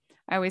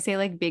 I always say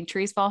like big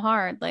trees fall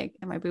hard, like,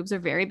 and my boobs are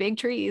very big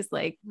trees.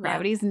 Like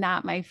gravity's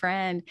not my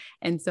friend.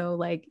 And so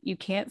like, you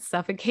can't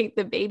suffocate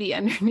the baby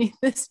underneath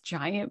this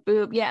giant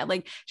boob. Yeah.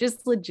 Like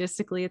just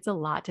logistically, it's a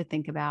lot to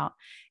think about.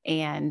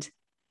 And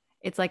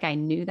it's like, I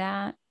knew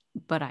that,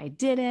 but I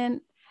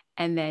didn't.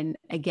 And then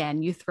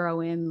again, you throw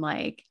in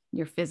like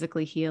you're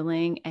physically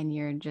healing, and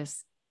you're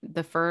just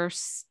the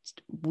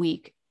first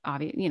week,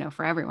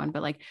 for everyone,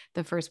 but like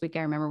the first week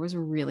I remember was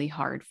really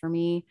hard for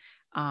me.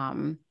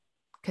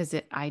 Because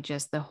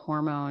the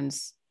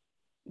hormones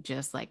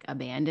just like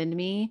abandoned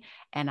me,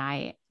 and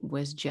I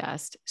was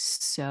just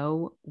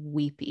so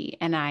weepy.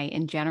 And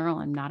in general,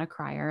 I'm not a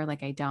crier.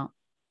 Like I don't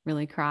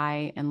really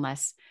cry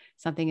unless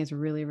something is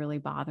really, really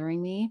bothering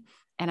me.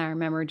 And I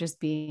remember just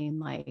being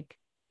like,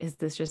 is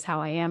this just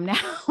how I am now?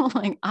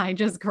 Like I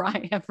just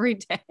cry every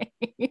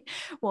day.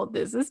 Well,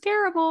 this is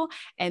terrible.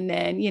 And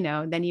then,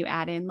 then you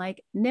add in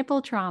like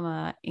nipple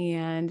trauma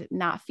and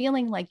not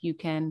feeling like you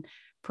can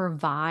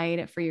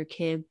provide for your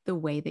kid the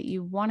way that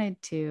you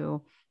wanted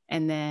to.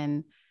 And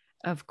then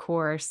of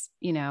course,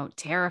 you know,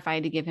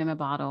 terrified to give him a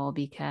bottle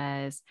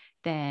because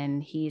then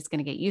he's going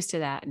to get used to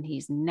that and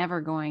he's never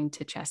going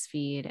to chest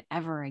feed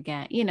ever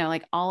again. You know,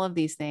 like all of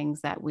these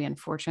things that we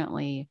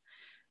unfortunately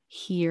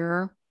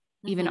hear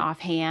even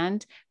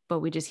offhand, but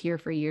we just hear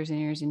for years and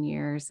years and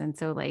years. And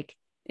so like,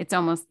 it's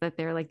almost that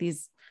they're like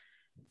these,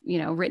 you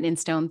know, written in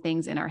stone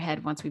things in our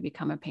head once we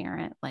become a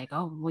parent, like,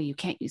 oh, well, you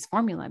can't use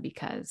formula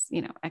because,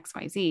 you know,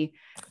 XYZ.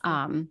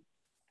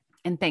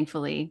 And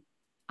thankfully,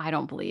 I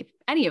don't believe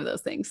any of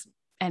those things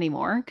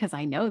anymore because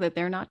I know that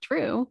they're not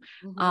true.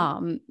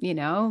 You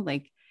know,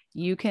 like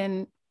you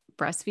can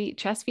breastfeed,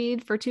 chest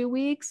feed for 2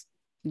 weeks,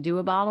 do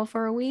a bottle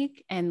for a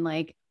week, and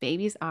like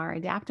babies are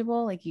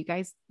adaptable. Like you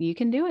guys, you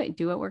can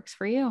do what works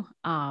for you.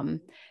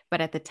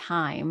 But at the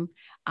time,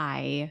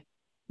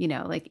 you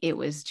know, like it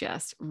was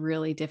just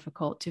really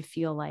difficult to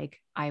feel like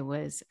I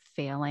was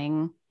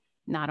failing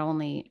not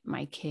only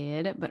my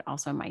kid, but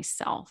also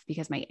myself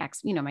because my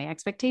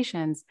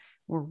expectations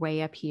were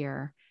way up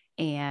here.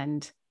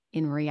 And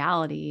in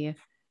reality,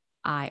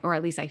 or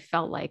at least I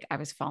felt like I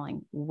was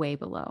falling way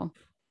below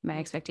my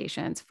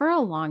expectations for a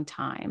long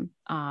time.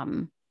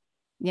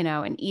 You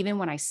know, and even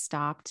when I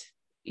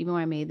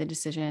made the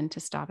decision to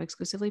stop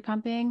exclusively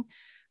pumping,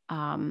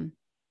 I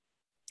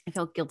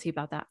felt guilty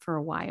about that for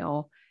a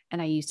while.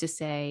 And I used to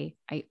say,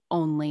 I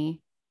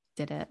only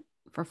did it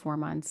for 4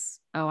 months.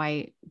 Oh,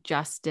 I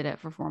just did it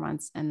for 4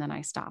 months. And then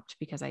I stopped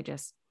because I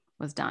just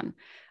was done.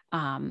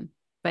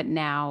 But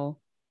now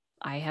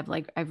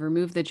I've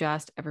removed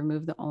I've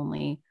removed the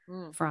only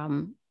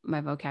from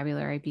my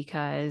vocabulary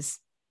because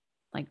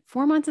like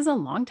 4 months is a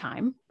long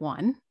time.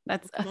 One,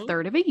 that's a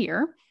third of a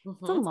year.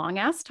 It's a long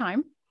ass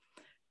time.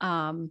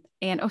 And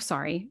oh,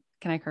 sorry.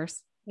 Can I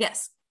curse?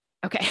 Yes.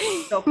 Okay.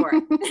 Go for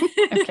it.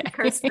 Okay.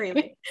 Curse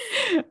freely.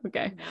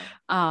 Okay.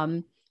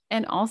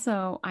 And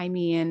also, I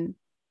mean,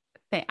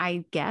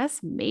 I guess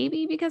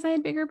maybe because I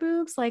had bigger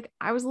boobs, like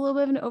I was a little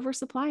bit of an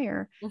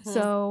oversupplier.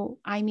 So,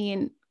 I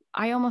mean,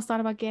 I almost thought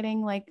about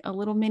getting like a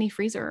little mini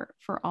freezer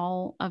for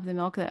all of the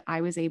milk that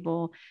I was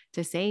able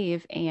to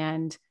save.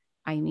 And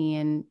I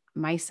mean,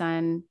 my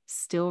son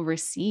still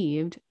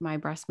received my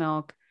breast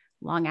milk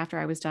long after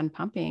I was done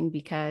pumping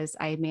because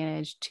I had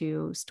managed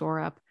to store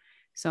up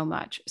so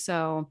much.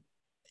 So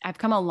I've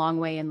come a long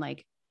way in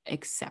like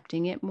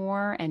accepting it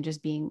more and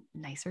just being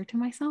nicer to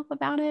myself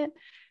about it.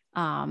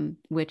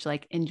 Which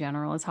like in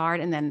general is hard.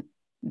 And then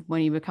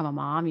when you become a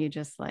mom, you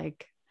just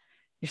like,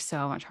 you're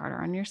so much harder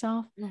on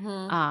yourself.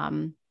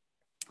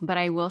 But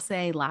I will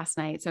say last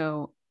night,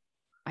 so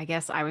I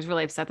guess I was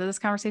really upset that this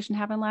conversation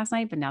happened last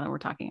night, but now that we're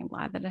talking, I'm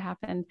glad that it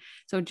happened.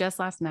 So just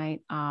last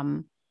night,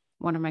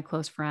 one of my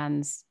close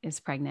friends is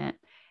pregnant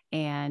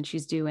and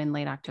she's due in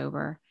late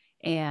October.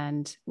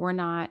 And we're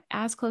not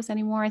as close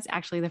anymore. It's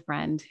actually the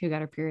friend who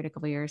got her period a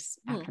couple years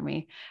after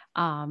me.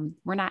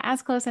 We're not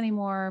as close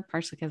anymore,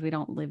 partially because we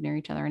don't live near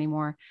each other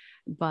anymore.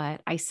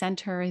 But I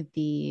sent her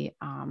the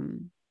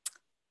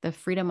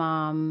Freedom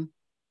Mom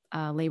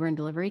labor and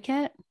delivery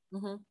kit.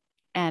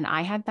 And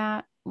I had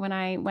that when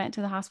I went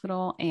to the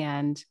hospital,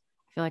 and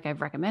I feel like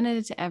I've recommended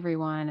it to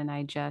everyone. And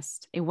I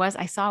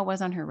saw it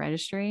was on her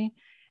registry.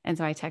 And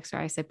so I texted her,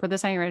 I said, put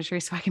this on your registry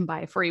so I can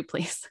buy it for you,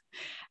 please.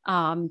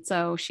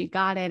 So she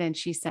got it and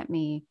she sent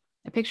me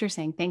a picture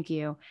saying, thank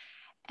you.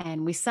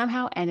 And we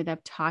somehow ended up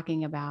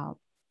talking about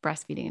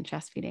breastfeeding and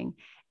chest feeding.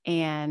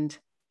 And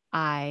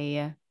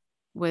I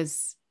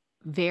was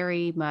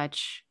very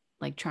much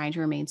like trying to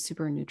remain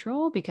super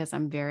neutral because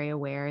I'm very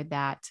aware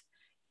that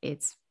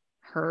it's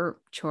her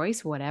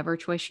choice, whatever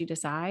choice she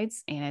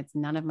decides, and it's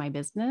none of my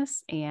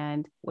business.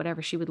 And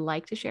whatever she would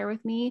like to share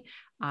with me,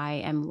 I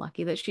am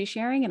lucky that she's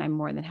sharing and I'm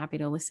more than happy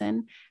to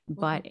listen,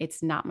 but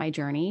it's not my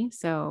journey.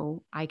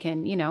 So I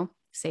can, you know,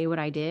 say what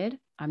I did.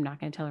 I'm not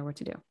going to tell her what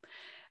to do.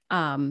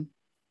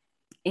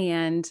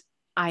 And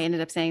I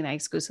ended up saying that I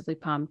exclusively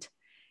pumped,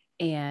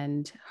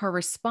 and her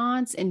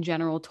response in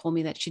general told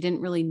me that she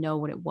didn't really know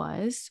what it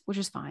was, which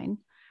is fine.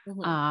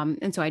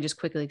 And so I just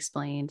quickly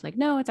explained like,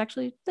 no, it's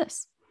actually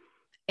this.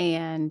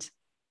 And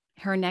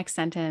her next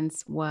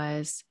sentence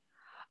was,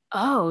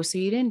 oh, so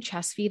you didn't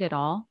chest feed at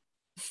all?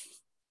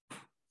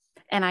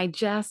 And I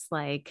just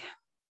like,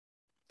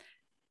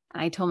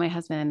 I told my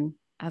husband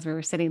as we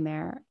were sitting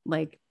there,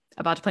 like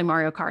about to play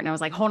Mario Kart. And I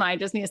was like, hold on, I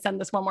just need to send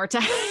this one more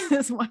text.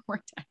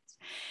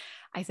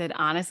 I said,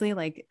 honestly,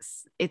 like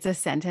it's a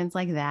sentence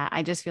like that.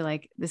 I just feel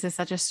like this is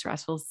such a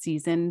stressful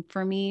season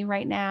for me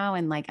right now.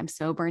 And like, I'm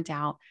so burnt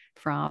out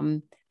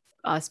from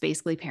us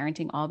basically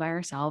parenting all by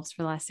ourselves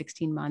for the last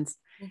 16 months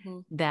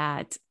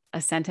that a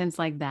sentence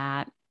like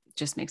that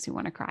just makes me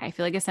want to cry. I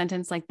feel like a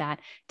sentence like that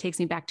takes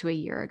me back to a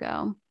year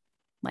ago,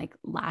 like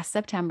last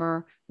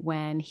September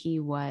when he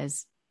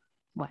was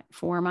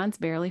 4 months,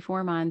 barely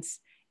 4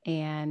 months.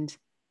 And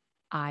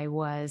I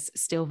was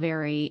still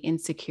very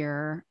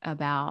insecure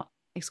about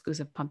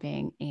exclusive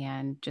pumping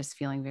and just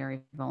feeling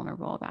very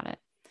vulnerable about it.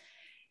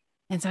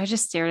 And so I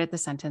just stared at the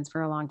sentence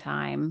for a long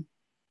time.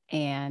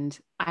 And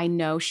I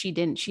know she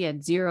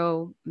had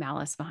zero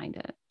malice behind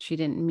it. She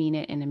didn't mean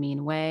it in a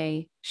mean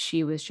way.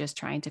 She was just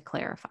trying to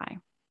clarify.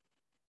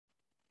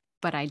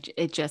 but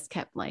it just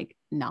kept like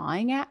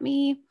gnawing at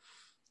me.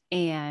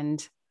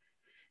 And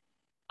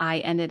I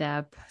ended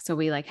up, so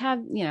we like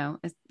had,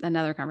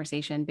 another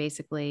conversation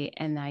basically.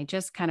 And I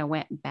just kind of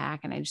went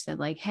back and I just said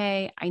like,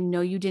 hey, I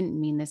know you didn't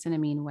mean this in a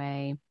mean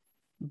way,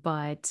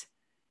 but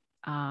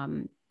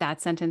that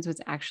sentence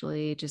was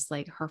actually just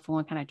like hurtful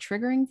and kind of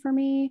triggering for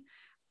me.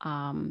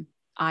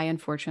 I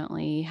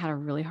unfortunately had a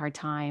really hard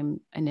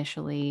time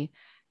initially,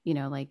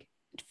 like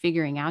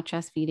figuring out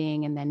chest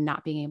feeding and then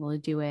not being able to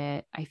do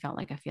it. I felt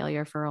like a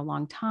failure for a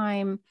long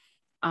time.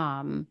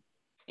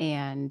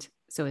 And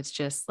so it's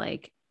just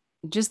like,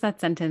 just that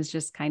sentence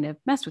just kind of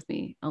messed with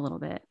me a little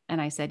bit.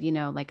 And I said,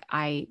 like,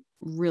 I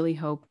really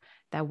hope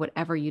that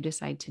whatever you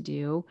decide to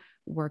do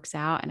works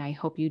out. And I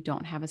hope you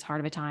don't have as hard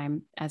of a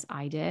time as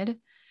I did.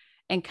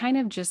 And kind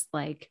of just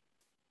like,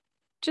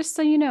 just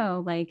so you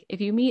know, like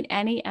if you meet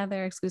any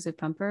other exclusive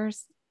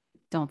pumpers,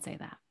 don't say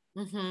that.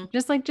 Mm-hmm.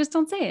 Just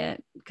don't say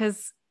it,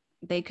 because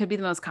they could be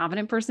the most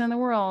confident person in the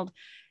world.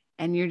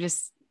 And you're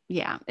just,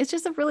 it's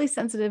just a really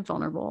sensitive,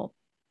 vulnerable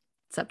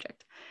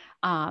subject.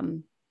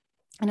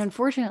 And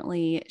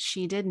unfortunately,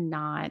 she did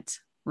not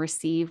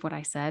receive what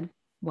I said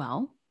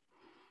well.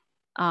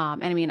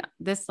 And I mean,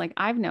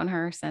 I've known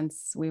her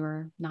since we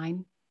were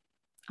 9.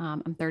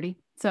 I'm 30.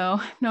 So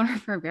I've known her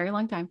for a very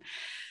long time.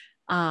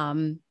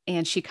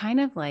 And she kind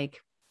of like,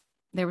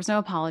 there was no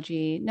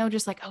apology, no,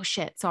 just like, oh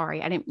shit,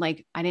 sorry. I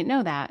didn't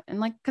know that. And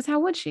like, cause how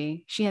would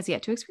she? She has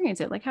yet to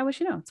experience it. Like, how would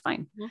she know? It's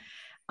fine.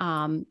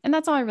 Mm-hmm. And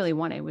that's all I really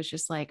wanted, was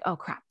just like, oh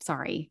crap,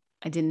 sorry,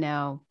 I didn't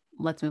know.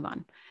 Let's move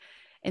on.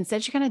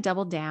 Instead, she kind of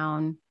doubled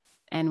down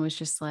and was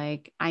just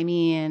like, I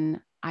mean,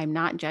 I'm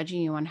not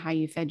judging you on how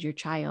you fed your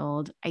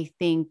child. I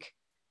think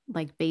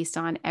like based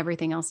on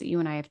everything else that you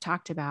and I have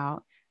talked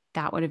about,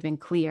 that would have been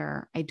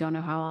clear. I don't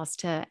know how else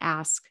to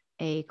ask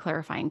a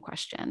clarifying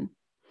question.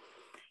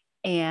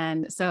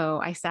 And so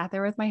I sat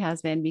there with my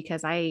husband,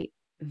 because I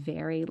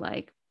very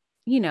like,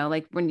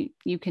 like when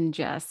you can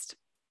just,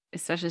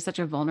 especially such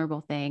a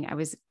vulnerable thing, I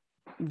was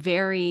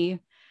very,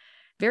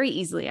 very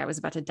easily, I was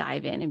about to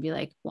dive in and be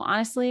like, well,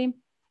 honestly,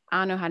 I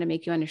don't know how to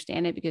make you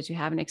understand it because you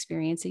haven't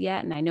experienced it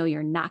yet. And I know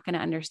you're not going to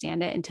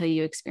understand it until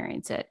you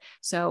experience it.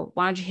 So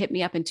why don't you hit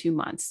me up in 2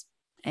 months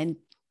and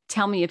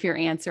tell me if your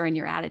answer and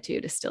your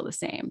attitude is still the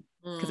same,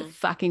 because it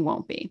fucking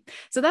won't be.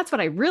 So that's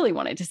what I really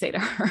wanted to say to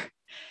her,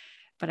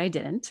 but I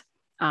didn't,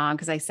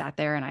 because I sat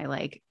there and I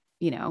like,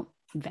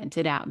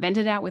 vented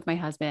out with my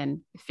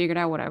husband, figured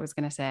out what I was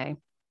going to say.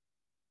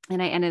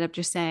 And I ended up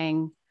just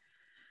saying,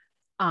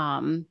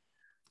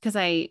 because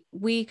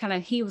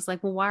he was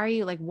like, well,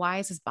 why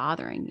is this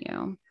bothering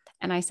you?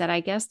 And I said, I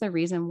guess the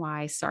reason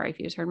why, sorry if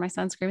you just heard my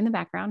son scream in the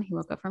background, he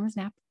woke up from his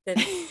nap.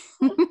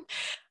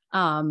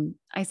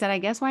 I said, I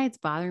guess why it's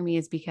bothering me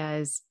is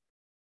because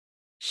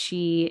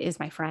she is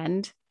my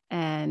friend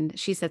and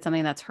she said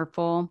something that's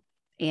hurtful.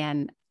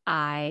 And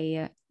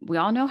we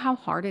all know how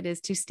hard it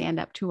is to stand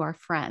up to our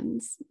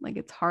friends. Like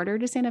it's harder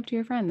to stand up to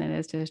your friend than it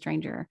is to a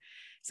stranger.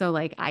 So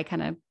like, I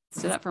kind of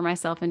stood up for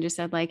myself and just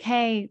said like,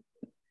 hey,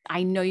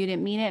 I know you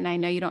didn't mean it and I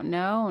know you don't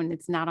know, and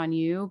it's not on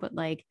you, but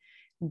like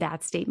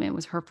that statement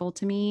was hurtful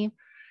to me.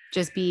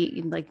 Just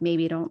be like,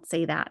 maybe don't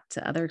say that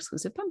to other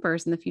exclusive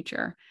pumpers in the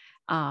future.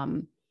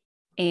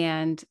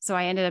 And so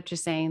I ended up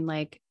just saying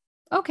like,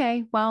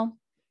 okay, well,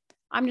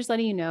 I'm just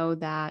letting you know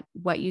that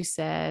what you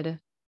said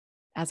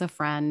as a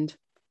friend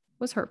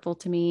was hurtful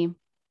to me.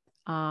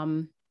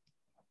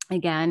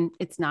 Again,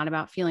 it's not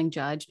about feeling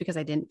judged, because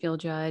I didn't feel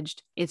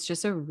judged. It's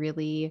just a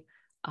really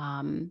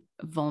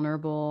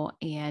vulnerable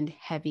and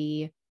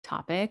heavy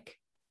topic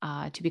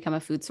to become a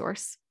food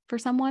source for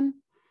someone.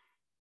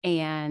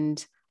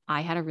 And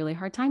I had a really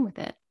hard time with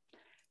it.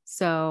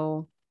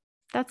 So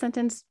that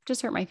sentence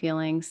just hurt my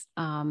feelings.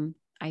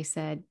 I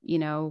said,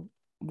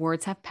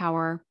 words have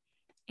power,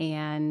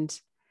 and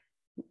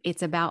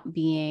it's about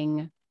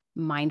being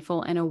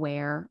mindful and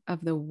aware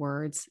of the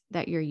words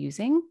that you're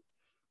using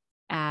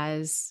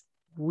as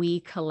we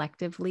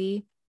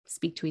collectively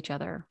speak to each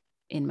other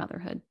in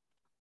motherhood.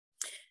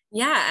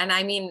 Yeah. And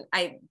I mean,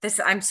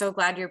 I'm so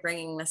glad you're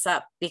bringing this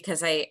up,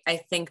 because I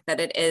think that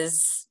it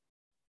is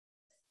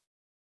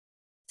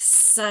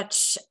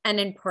such an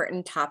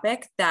important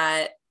topic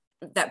that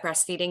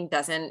breastfeeding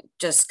doesn't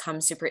just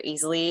come super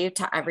easily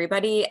to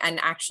everybody. And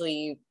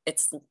actually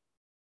it's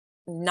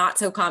not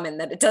so common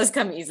that it does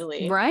come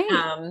easily. Right.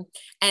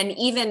 And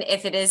even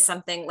if it is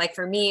something like,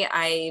 for me,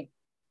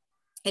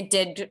 it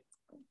did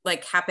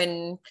like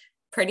happen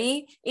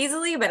pretty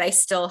easily, but I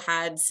still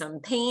had some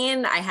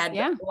pain. I had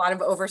a lot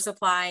of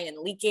oversupply and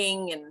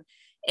leaking,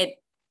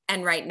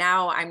 and right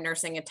now I'm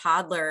nursing a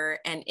toddler,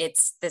 and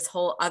it's this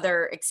whole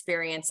other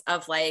experience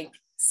of like,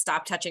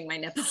 stop touching my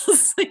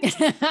nipples. Like,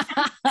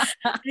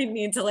 I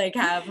need to like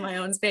have my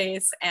own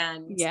space.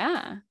 And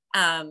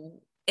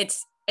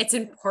it's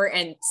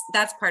important.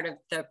 That's part of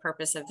the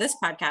purpose of this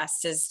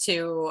podcast, is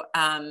to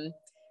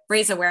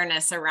raise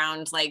awareness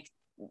around like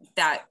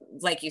that.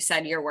 Like you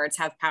said, your words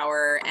have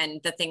power, and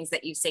the things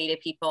that you say to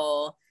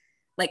people,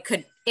 like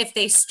if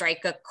they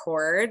strike a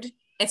chord,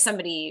 if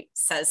somebody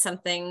says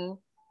something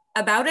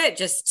about it,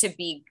 just to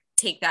be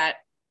take that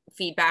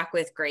feedback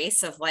with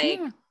grace of like,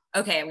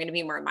 okay, I'm going to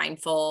be more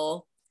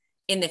mindful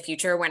in the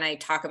future when I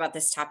talk about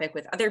this topic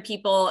with other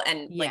people,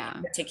 and like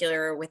in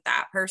particular with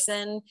that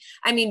person.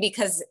 I mean,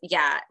 because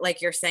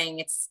like you're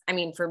saying,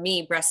 for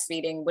me,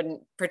 breastfeeding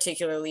wouldn't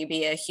particularly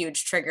be a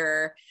huge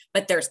trigger,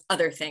 but there's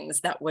other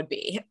things that would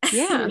be,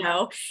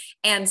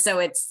 And so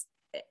it's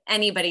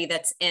anybody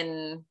that's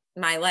in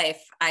my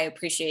life, I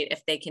appreciate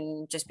if they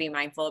can just be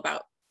mindful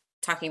about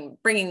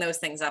bringing those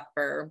things up,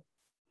 or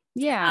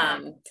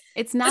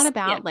it's not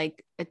about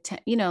like,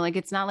 like,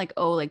 it's not like,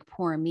 oh, like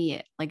poor me.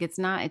 Like, it's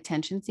not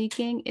attention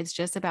seeking. It's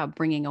just about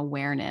bringing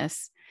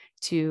awareness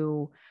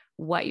to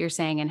what you're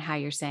saying and how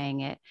you're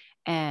saying it.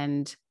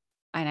 And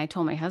I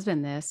told my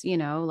husband this,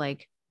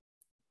 like,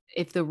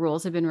 if the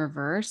roles had been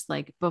reversed,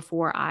 like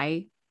before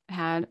I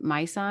had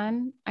my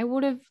son, I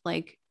would have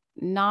like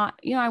not,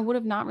 I would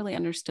have not really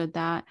understood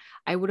that.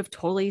 I would have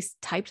totally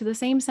typed the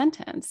same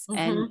sentence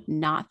and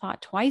not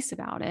thought twice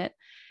about it.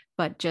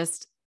 But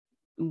just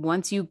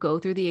once you go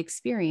through the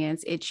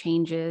experience, it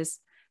changes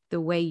the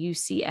way you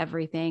see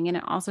everything. And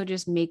it also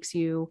just makes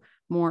you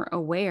more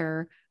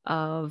aware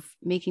of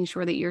making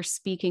sure that you're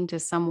speaking to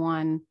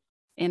someone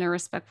in a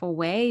respectful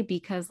way,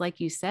 because like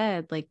you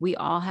said, like we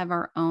all have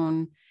our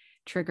own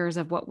triggers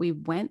of what we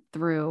went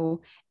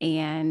through.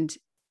 And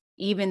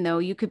even though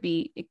it could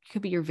be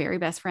your very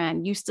best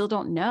friend, you still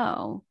don't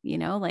know,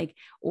 like,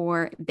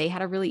 or they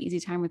had a really easy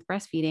time with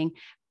breastfeeding,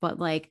 but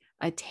like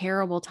a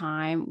terrible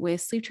time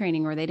with sleep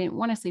training, or they didn't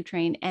want to sleep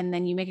train. And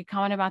then you make a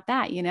comment about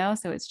that,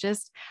 so it's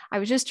just, I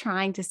was just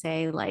trying to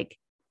say, like,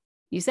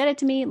 you said it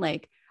to me,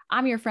 like,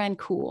 I'm your friend.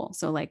 Cool.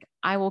 So like,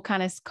 I will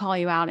kind of call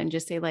you out and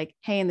just say like,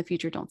 hey, in the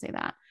future, don't say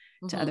that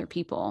to other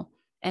people.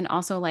 And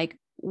also like,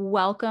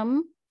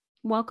 welcome.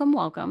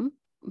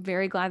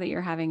 Very glad that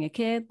you're having a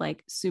kid,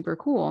 like super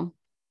cool.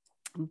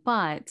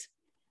 But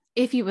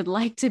if you would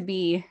like to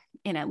be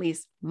in at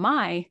least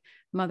my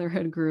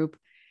motherhood group,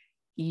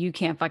 you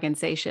can't fucking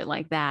say shit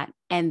like that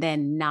and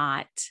then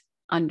not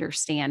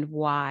understand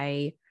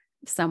why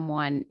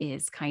someone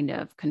is kind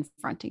of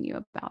confronting you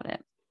about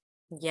it.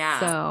 Yeah.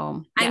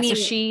 So, so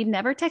she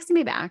never texted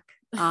me back.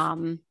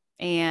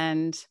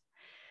 And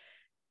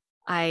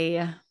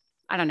I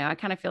don't know. I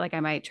kind of feel like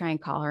I might try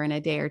and call her in a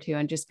day or two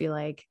and just be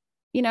like,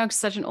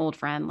 such an old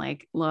friend.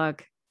 Like,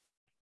 look,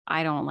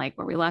 I don't like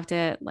where we left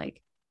it.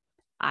 Like,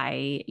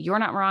 you're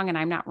not wrong and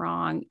I'm not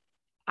wrong.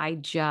 I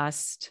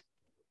just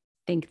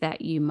think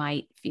that you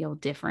might feel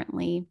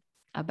differently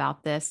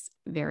about this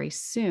very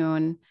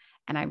soon.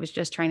 And I was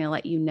just trying to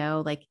let you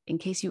know, like, in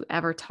case you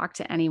ever talk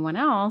to anyone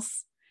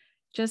else,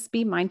 just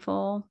be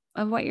mindful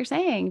of what you're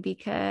saying,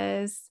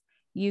 because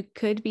you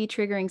could be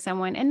triggering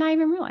someone and not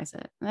even realize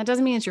it. And that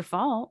doesn't mean it's your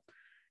fault.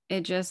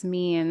 It just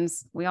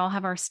means we all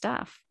have our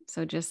stuff.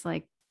 So just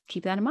like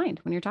keep that in mind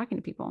when you're talking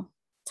to people.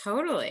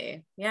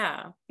 Totally.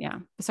 Yeah. Yeah.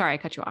 Sorry, I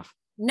cut you off.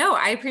 No,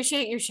 I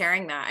appreciate you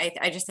sharing that.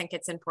 I just think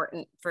it's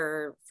important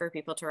for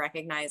people to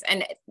recognize.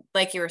 And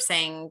like you were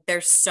saying,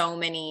 there's so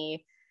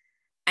many,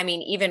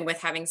 even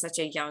with having such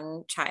a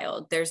young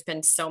child, there's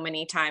been so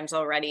many times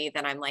already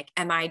that I'm like,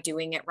 am I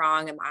doing it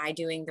wrong? Am I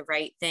doing the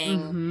right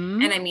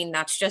thing? And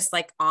that's just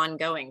like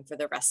ongoing for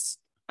the rest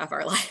of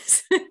our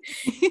lives, and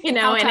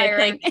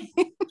it's like,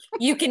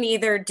 you can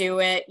either do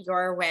it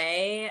your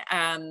way,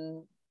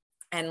 and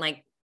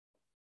like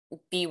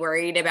be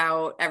worried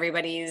about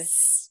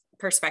everybody's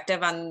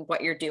perspective on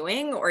what you're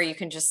doing, or you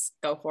can just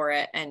go for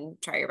it and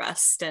try your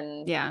best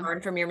and learn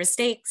from your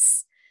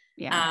mistakes.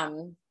 But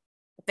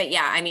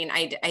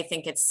I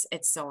think it's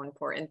so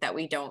important that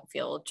we don't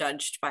feel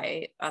judged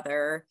by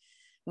other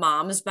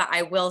moms. But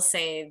I will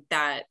say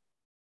that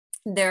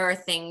there are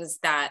things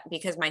that,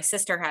 because my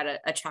sister had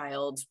a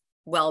child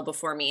well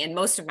before me, and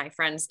most of my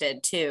friends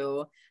did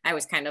too, I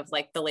was kind of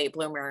like the late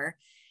bloomer.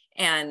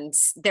 And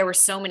there were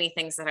so many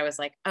things that I was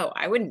like, oh,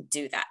 I wouldn't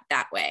do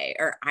that way,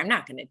 or I'm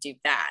not going to do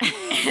that.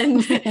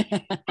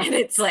 and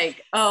it's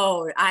like,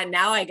 oh,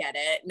 now I get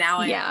it. Now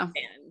I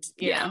understand,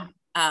 you know?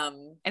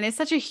 And it's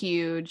such a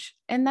huge,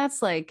 and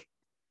that's like,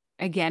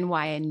 again,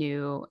 why I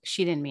knew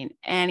she didn't mean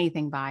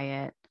anything by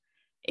it.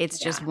 It's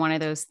just one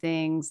of those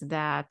things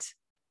that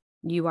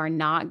you're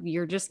not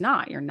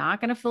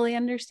going to fully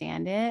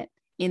understand it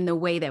in the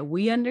way that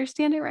we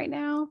understand it right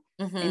now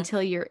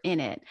until you're in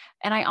it.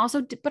 And I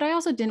also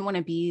didn't want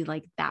to be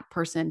like that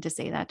person to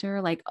say that to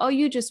her, like, oh,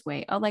 you just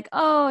wait. Oh, like,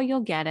 oh,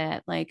 you'll get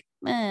it. Like,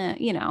 I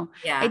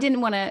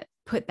didn't want to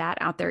put that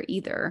out there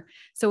either.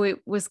 So it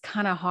was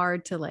kind of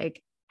hard to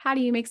like, how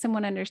do you make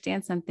someone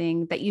understand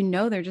something that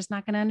they're just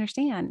not going to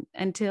understand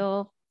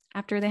until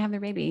after they have their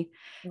baby?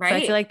 Right. So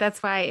I feel like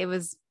that's why it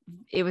was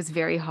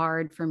very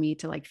hard for me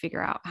to like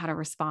figure out how to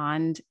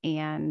respond.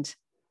 And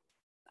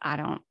I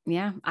don't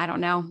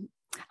know.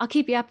 I'll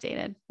keep you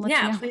updated.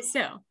 Please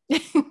do.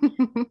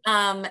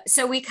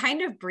 So we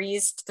kind of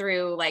breezed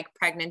through like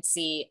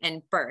pregnancy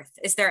and birth.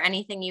 Is there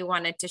anything you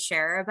wanted to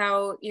share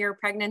about your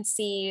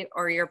pregnancy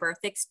or your birth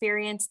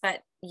experience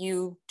that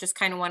you just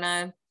kind of want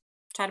to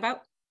chat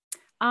about?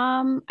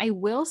 I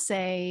will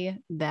say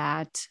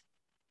that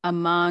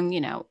among,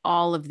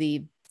 all of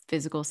the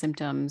physical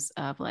symptoms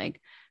of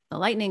like the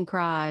lightning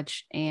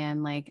crotch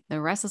and like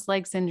the restless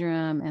leg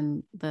syndrome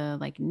and the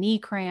like knee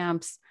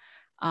cramps.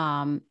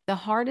 The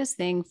hardest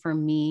thing for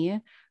me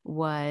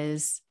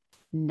was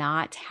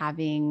not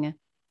having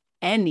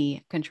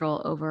any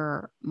control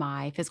over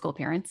my physical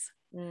appearance.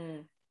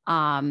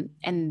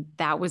 And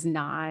that was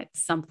not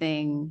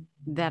something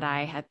that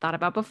I had thought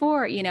about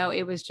before. You know,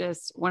 it was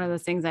just one of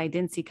those things I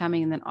didn't see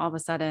coming. And then all of a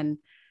sudden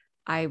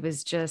I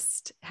was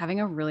just having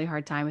a really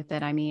hard time with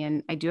it. I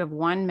mean, I do have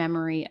one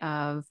memory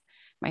of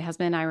my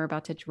husband and I were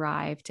about to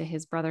drive to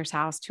his brother's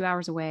house 2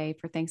 hours away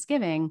for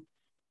Thanksgiving.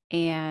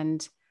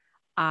 And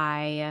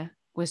I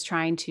was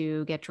trying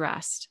to get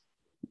dressed.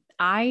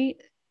 I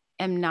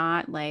am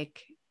not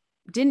like,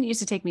 didn't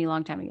used to take me a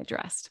long time to get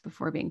dressed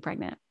before being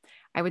pregnant.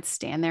 I would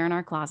stand there in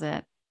our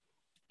closet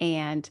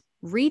and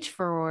reach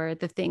for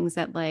the things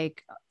that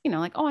like, you know,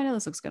 like, oh, I know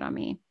this looks good on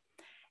me.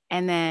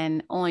 And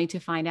then only to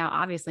find out,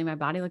 obviously my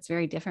body looks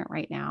very different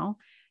right now.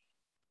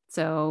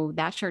 So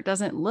that shirt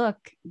doesn't look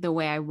the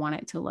way I want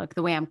it to look,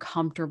 the way I'm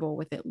comfortable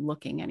with it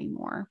looking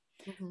anymore.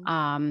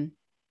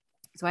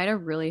 So I had a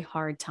really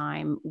hard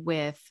time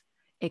with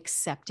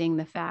accepting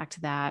the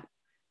fact that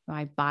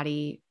my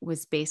body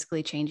was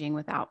basically changing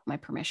without my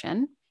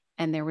permission,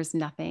 and there was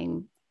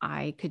nothing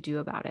I could do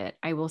about it.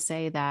 I will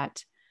say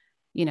that,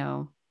 you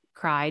know,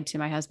 cried to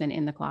my husband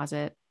in the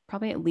closet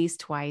probably at least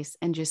twice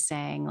and just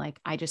saying like,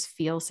 I just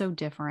feel so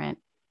different.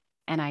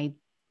 And I,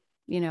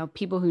 you know,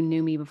 people who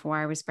knew me before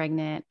I was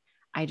pregnant,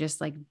 I just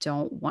like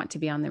don't want to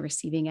be on the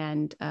receiving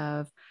end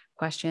of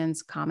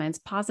questions, comments,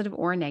 positive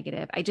or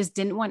negative. I just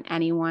didn't want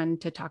anyone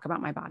to talk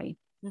about my body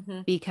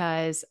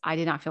because I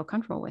did not feel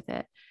comfortable with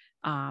it.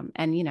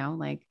 And, you know,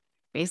 like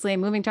basically a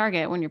moving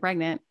target when you're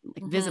pregnant,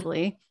 like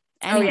visibly.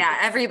 Anyway. Oh yeah.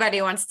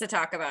 Everybody wants to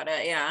talk about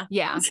it. Yeah.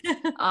 Yeah.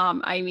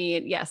 I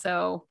mean, yeah.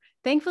 So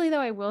thankfully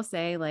though, I will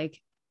say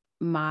like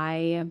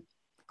my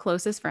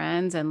closest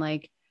friends and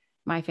like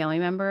my family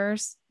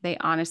members, they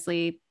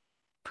honestly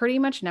pretty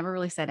much never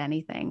really said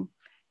anything.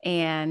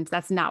 And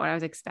that's not what I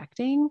was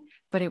expecting,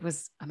 but it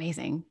was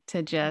amazing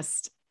to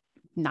just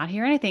not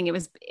hear anything.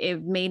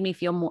 It made me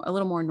feel a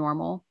little more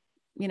normal,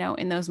 you know,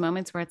 in those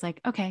moments where it's like,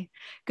 okay,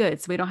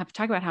 good. So we don't have to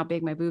talk about how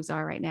big my boobs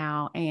are right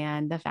now.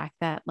 And the fact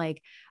that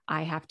like,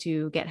 I have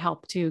to get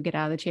help to get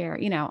out of the chair,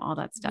 you know, all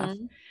that stuff.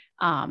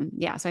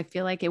 Yeah. So I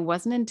feel like it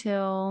wasn't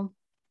until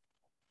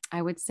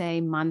I would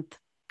say month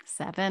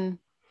 7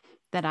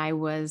 that I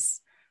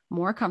was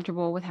more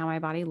comfortable with how my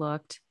body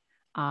looked.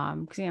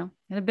 Cause you know,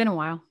 it had been a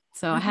while.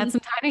 So I had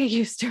some time to get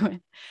used to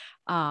it.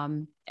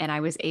 And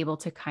I was able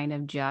to kind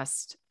of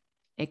just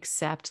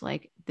accept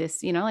like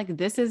this, you know, like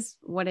this is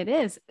what it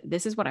is.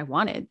 This is what I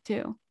wanted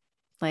too.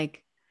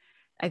 Like,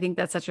 I think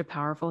that's such a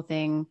powerful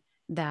thing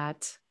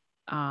that,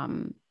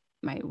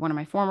 one of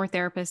my former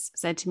therapists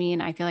said to me,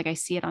 and I feel like I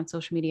see it on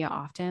social media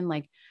often,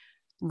 like,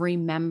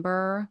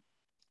 remember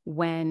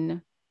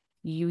when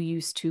you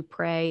used to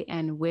pray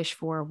and wish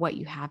for what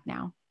you have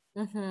now.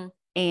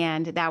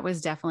 And that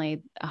was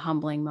definitely a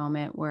humbling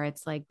moment where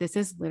it's like, this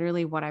is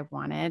literally what I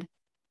wanted.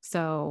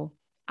 So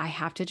I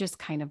have to just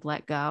kind of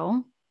let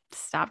go,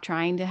 stop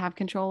trying to have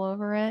control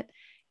over it,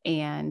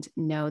 and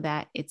know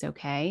that it's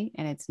okay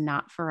and it's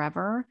not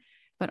forever.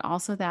 But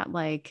also that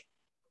like,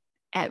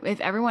 if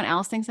everyone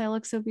else thinks I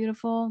look so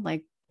beautiful,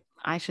 like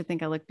I should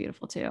think I look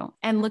beautiful too.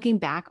 And looking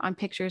back on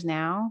pictures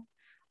now,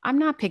 I'm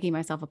not picking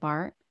myself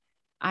apart.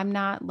 I'm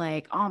not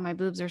like, oh, my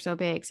boobs are so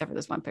big, except for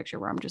this one picture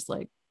where I'm just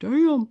like,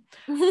 damn.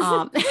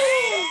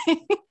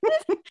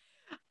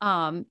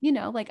 You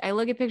know, like I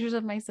look at pictures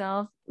of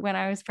myself when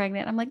I was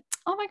pregnant. I'm like,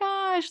 oh my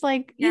gosh,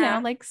 like, you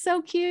know, like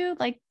so cute,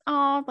 like,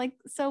 oh, like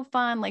so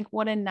fun. Like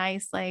what a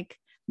nice, like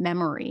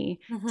memory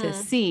to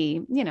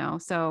see, you know?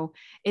 So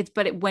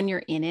when you're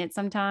in it,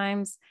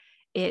 sometimes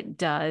it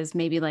does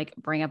maybe like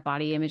bring up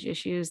body image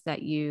issues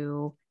that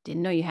you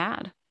didn't know you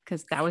had,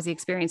 because that was the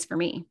experience for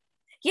me.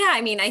 Yeah.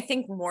 I mean, I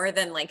think more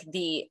than like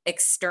the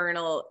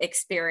external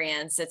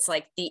experience, it's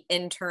like the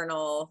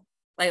internal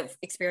like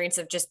experience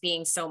of just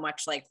being so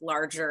much like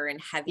larger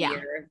and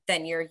heavier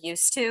than you're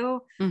used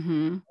to.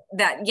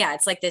 That, yeah,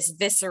 it's like this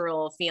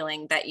visceral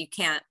feeling that you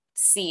can't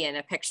see in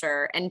a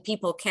picture, and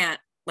people can't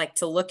like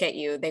to look at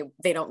you.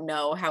 They don't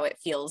know how it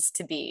feels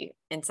to be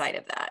inside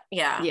of that.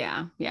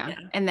 Yeah.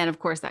 And then of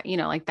course that, you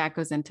know, like that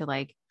goes into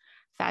like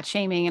fat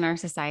shaming in our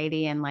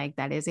society. And like,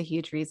 that is a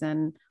huge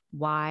reason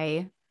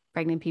why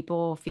pregnant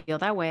people feel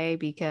that way,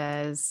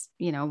 because,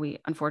 you know, we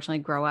unfortunately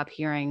grow up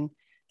hearing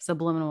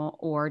subliminal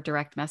or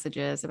direct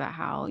messages about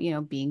how, you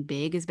know, being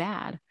big is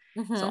bad.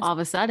 So all of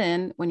a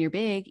sudden when you're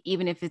big,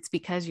 even if it's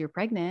because you're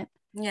pregnant,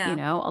 you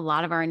know, a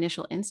lot of our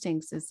initial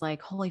instincts is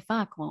like, holy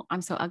fuck, well,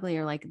 I'm so ugly,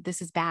 or like,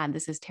 this is bad,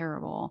 this is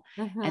terrible.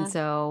 And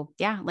so,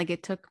 yeah, like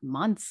it took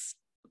months,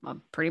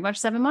 pretty much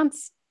 7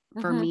 months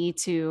for me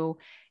to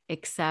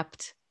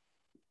accept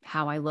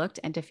how I looked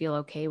and to feel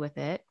okay with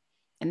it.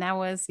 And that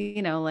was,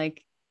 you know,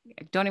 like,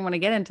 I don't even want to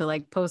get into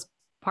like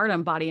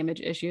postpartum body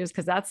image issues,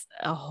 because that's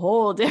a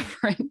whole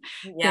different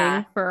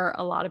thing for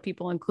a lot of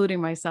people,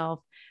 including myself.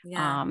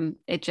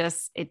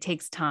 It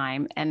takes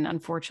time. And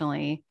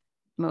unfortunately,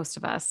 most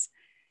of us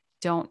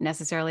don't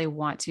necessarily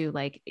want to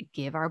like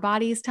give our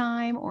bodies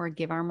time or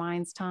give our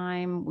minds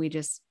time. We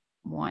just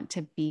want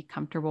to be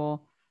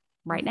comfortable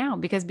right now,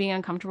 because being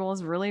uncomfortable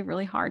is really,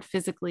 really hard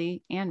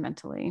physically and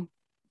mentally.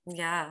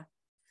 Yeah.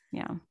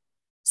 Yeah.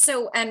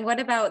 So, and what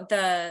about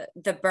the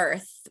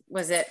birth?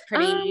 Was it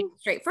pretty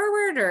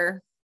straightforward,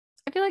 or?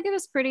 I feel like it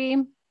was pretty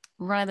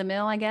run of the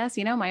mill, I guess,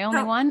 my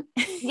only one.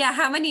 Yeah.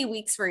 How many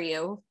weeks were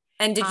you?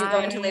 And did you go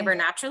into labor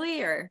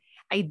naturally, or?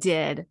 I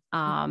did.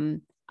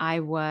 I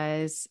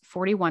was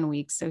 41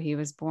 weeks. So he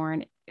was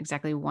born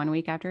exactly 1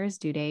 week after his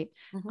due date.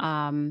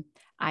 I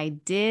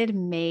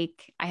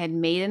had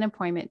made an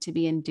appointment to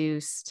be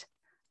induced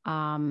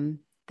the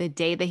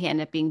day that he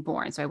ended up being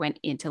born. So I went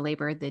into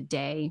labor the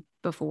day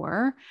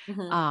before.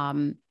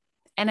 And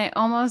I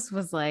almost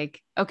was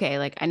like, okay,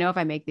 like I know if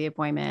I make the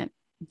appointment,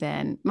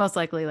 then most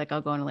likely like I'll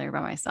go into labor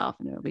by myself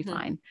and it'll be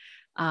fine.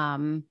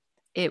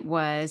 It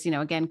was,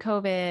 again,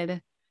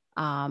 COVID.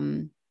 I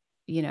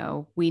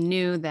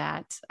knew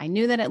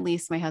that at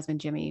least my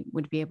husband, Jimmy,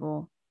 would be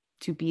able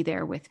to be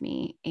there with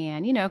me.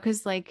 And,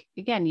 cause like,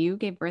 again, you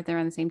gave birth there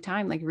on the same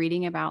time, like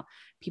reading about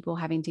people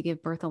having to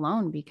give birth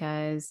alone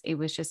because it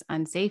was just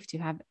unsafe to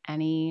have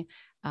any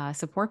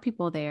support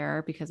people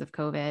there because of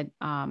COVID.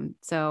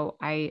 So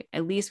I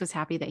at least was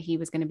happy that he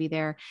was going to be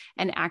there.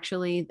 And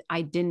actually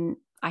I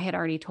had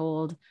already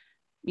told,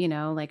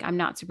 like I'm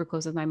not super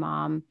close with my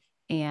mom,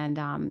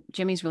 and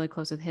Jimmy's really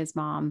close with his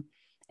mom.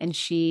 And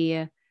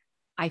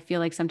I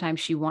feel like sometimes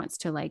she wants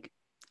to like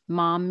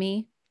mom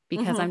me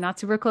because I'm not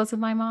super close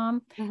with my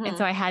mom. And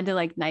so I had to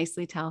like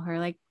nicely tell her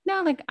like,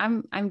 no, like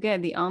I'm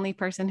good. The only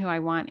person who I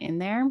want in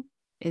there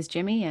is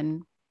Jimmy,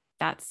 and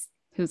that's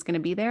who's going to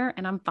be there.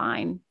 And I'm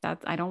fine.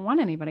 I don't want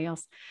anybody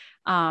else.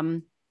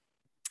 I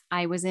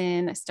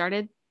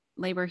started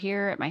labor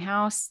here at my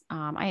house.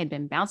 I had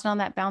been bouncing on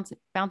that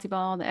bouncy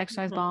ball, the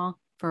exercise ball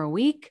for a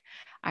week.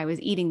 I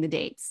was eating the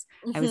dates.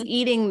 I was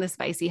eating the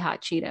spicy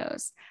hot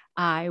Cheetos.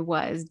 I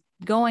was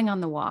going on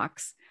the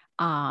walks.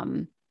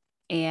 And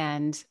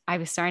I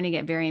was starting to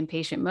get very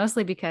impatient,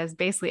 mostly because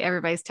basically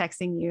everybody's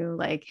texting you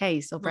like, hey,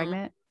 you still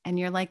pregnant? And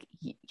you're like,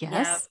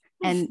 yes.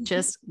 And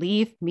just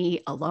leave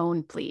me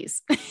alone,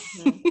 please.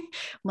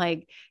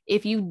 Like,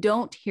 if you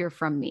don't hear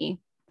from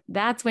me,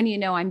 that's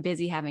when I'm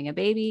busy having a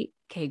baby.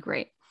 Okay,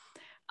 great.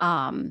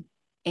 And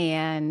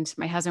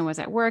my husband was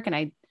at work and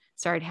I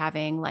started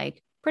having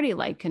like pretty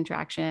light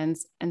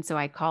contractions. And so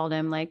I called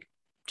him like,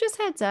 just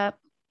heads up,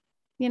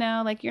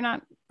 like you're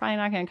probably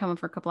not going to come in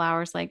for a couple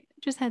hours, like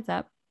just heads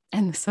up.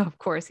 And so of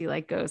course he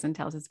like goes and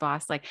tells his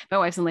boss, like, my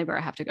wife's in labor,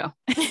 I have to go.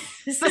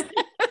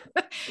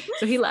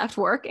 So he left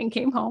work and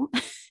came home.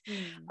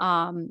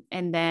 And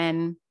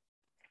then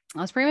I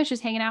was pretty much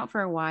just hanging out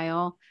for a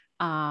while.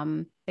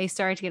 They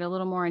started to get a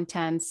little more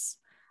intense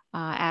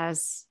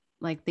as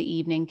like the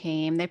evening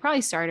came. They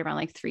probably started around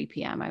like 3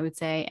 p.m., I would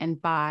say.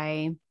 And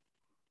by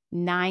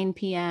 9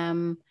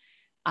 p.m.,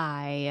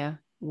 I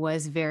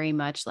was very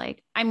much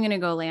like, I'm going to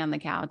go lay on the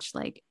couch.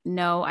 Like,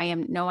 no,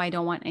 I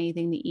don't want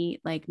anything to eat.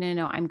 Like,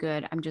 no, I'm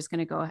good. I'm just going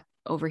to go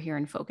over here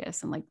and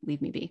focus and like,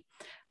 leave me be.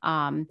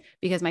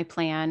 Because my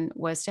plan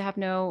was to have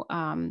no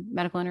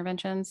medical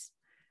interventions.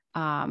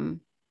 Not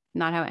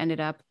how it ended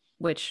up,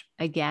 which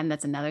again,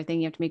 that's another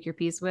thing you have to make your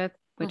peace with,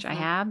 which I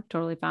have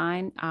totally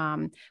fine.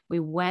 We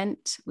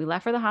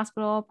left for the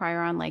hospital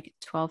prior on like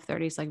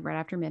 12:30, so like right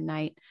after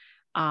midnight.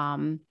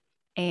 And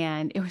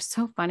it was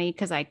so funny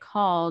because I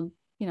called,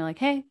 like,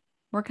 hey,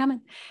 we're coming.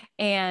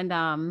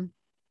 And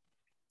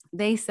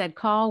they said,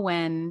 call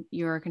when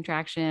your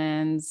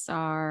contractions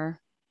are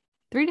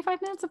 3 to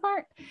 5 minutes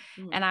apart.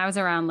 And I was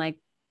around like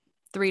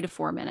 3 to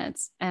 4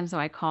 minutes. And so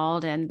I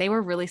called and they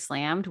were really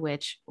slammed,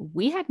 which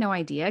we had no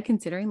idea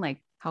considering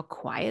like how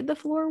quiet the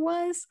floor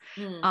was.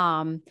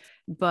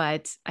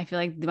 But I feel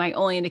like my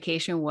only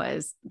indication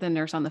was the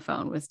nurse on the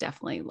phone was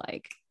definitely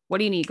like, what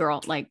do you need,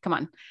 girl? Like, come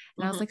on.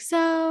 And I was like,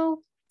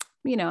 so,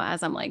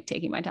 as I'm like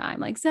taking my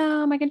time, like,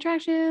 so my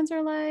contractions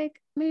are like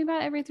maybe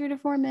about every 3 to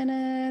 4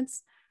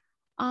 minutes.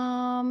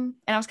 And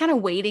I was kind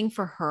of waiting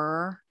for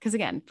her. Cause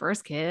again,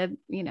 first kid,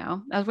 I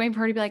was waiting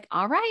for her to be like,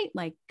 all right,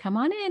 like, come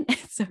on in.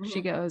 So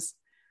she goes,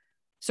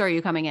 so are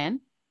you coming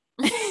in?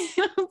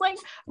 I was like,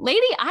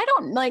 lady, I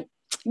don't like,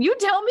 you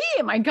tell me,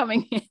 am I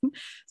coming in?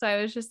 So I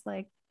was just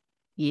like,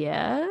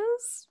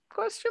 yes, ?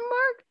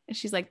 And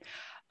she's like,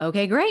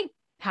 okay, great.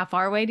 How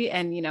far away do you,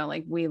 and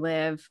like we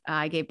live,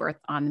 I gave birth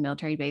on the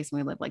military base and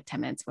we live like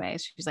 10 minutes away.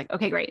 So she's like,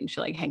 okay, great. And she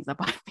like hangs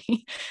up on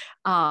me.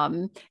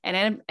 And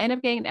I end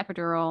up getting an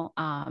epidural.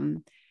 I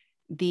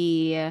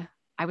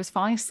was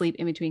falling asleep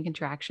in between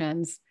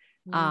contractions.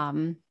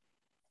 And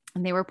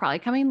they were probably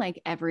coming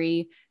like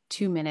every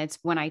 2 minutes.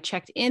 When I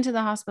checked into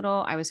the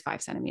hospital, I was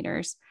 5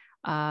 centimeters.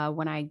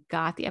 When I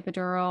got the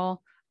epidural,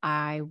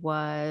 I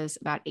was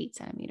about 8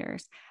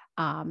 centimeters.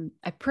 I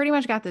pretty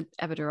much got the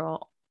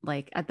epidural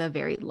like at the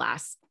very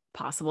last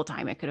possible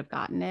time I could have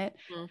gotten it.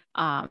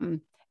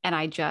 And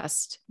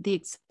the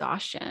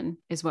exhaustion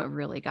is what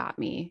really got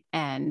me.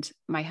 And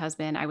my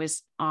husband, I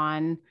was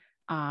on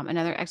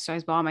another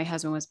exercise ball. My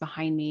husband was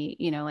behind me,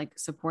 like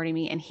supporting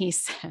me. And he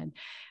said,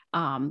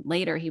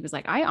 later he was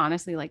like, I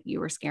honestly, like, you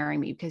were scaring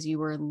me because you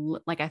were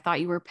like, I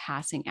thought you were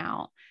passing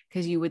out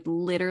because you would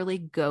literally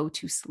go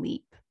to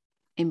sleep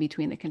in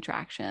between the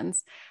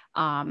contractions.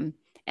 And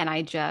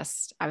I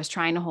was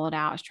trying to hold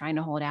out. I was trying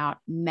to hold out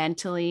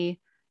mentally.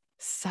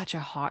 Such a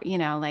hard,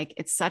 like,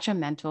 it's such a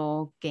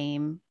mental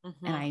game.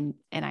 And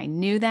I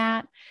knew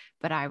that,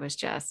 but I was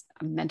just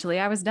mentally,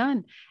 I was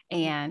done.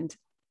 And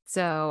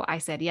so I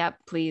said, yep,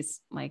 please.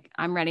 Like,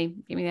 I'm ready.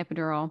 Give me the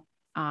epidural.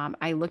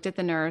 I looked at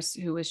the nurse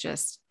who was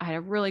I had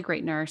a really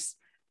great nurse.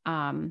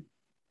 And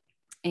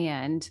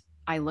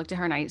I looked at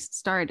her and I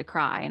started to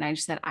cry. And I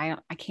just said, I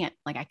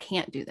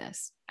can't do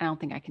this. I don't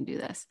think I can do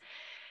this.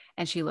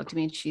 And she looked at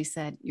me and she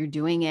said, you're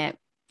doing it.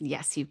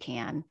 Yes, you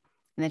can.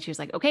 And then she was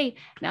like, okay,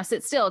 now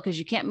sit still because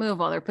you can't move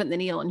while they're putting the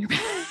needle in your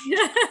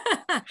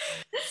back.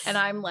 And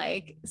I'm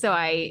like, so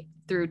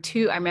through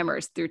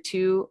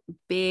two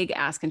big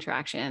ass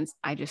contractions,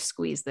 I just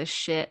squeezed the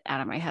shit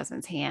out of my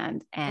husband's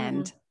hand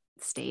and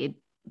stayed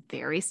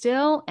very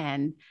still.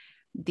 And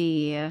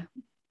the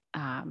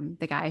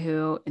guy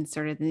who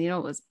inserted the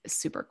needle was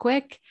super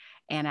quick.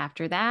 And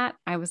after that,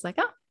 I was like,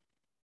 oh,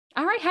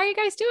 all right, how are you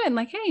guys doing?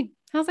 Like, hey,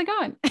 how's it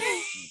going?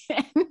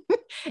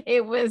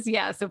 It was,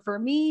 yeah. So for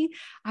me,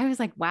 I was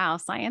like, wow,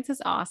 science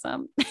is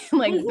awesome.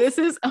 Like, this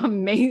is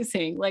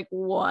amazing. Like,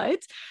 what?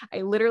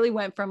 I literally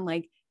went from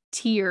like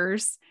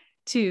tears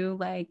to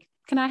like,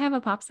 can I have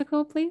a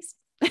popsicle, please?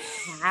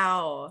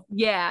 Wow.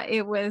 Yeah,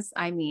 it was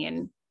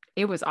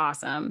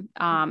awesome.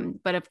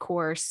 But of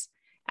course,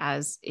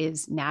 as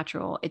is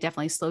natural, it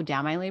definitely slowed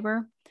down my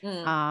labor.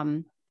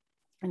 In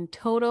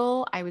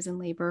total, I was in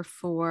labor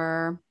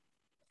for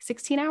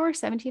 16 hours,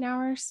 17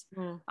 hours.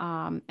 And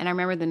I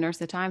remember the nurse at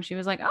the time, she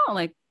was like, oh,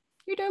 like,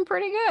 you're doing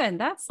pretty good.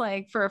 That's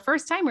like, for a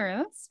first timer,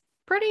 that's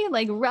pretty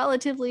like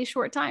relatively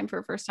short time for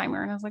a first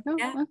timer. And I was like, oh,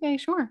 yeah. Okay,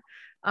 sure.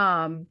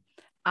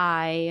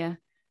 I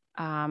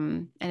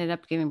ended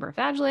up giving birth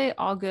vaginally,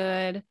 all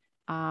good.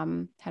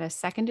 Had a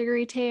 2nd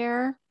degree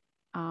tear.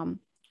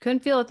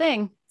 Couldn't feel a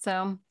thing.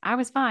 So I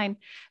was fine,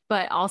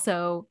 but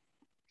also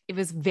it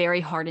was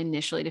very hard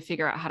initially to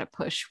figure out how to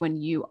push when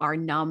you are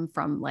numb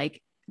from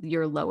like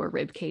your lower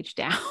rib cage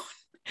down.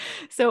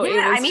 So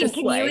yeah, it was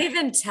can you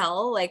even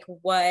tell like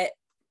what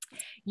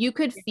you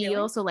could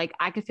feel? So like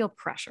I could feel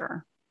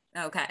pressure.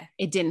 Okay.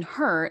 It didn't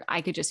hurt.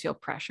 I could just feel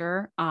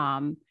pressure.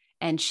 And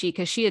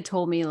cause she had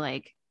told me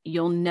like,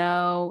 you'll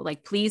know,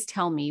 like, please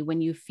tell me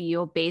when you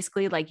feel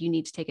basically like you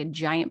need to take a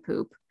giant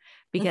poop,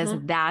 because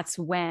that's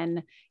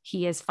when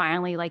he is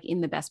finally like in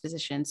the best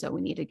position. So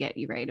we need to get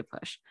you ready to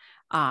push.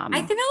 I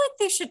feel like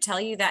they should tell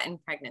you that in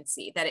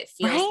pregnancy, that it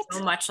feels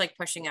so much like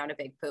pushing out a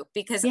big poop,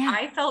 because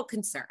I felt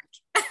concerned.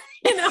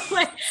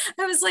 Like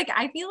I was like,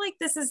 I feel like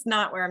this is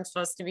not where I'm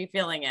supposed to be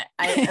feeling it.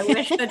 I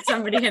wish that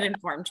somebody had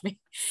informed me.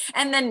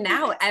 And then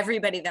now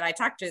everybody that I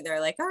talk to, they're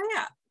like, oh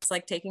yeah, it's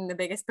like taking the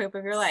biggest poop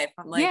of your life.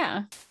 I'm like,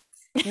 yeah.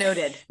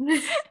 Noted.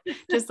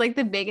 Just like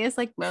the biggest,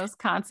 like most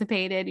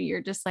constipated.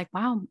 You're just like,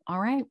 wow, all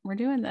right, we're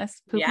doing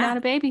this. Pooping out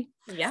a baby.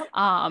 Yep.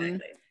 Exactly.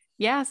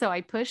 Yeah. So I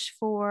pushed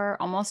for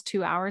almost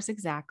 2 hours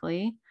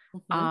exactly.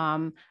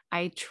 I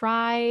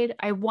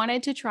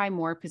wanted to try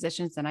more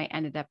positions than I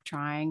ended up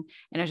trying.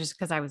 And it was just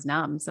because I was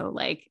numb. So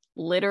like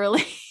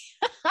literally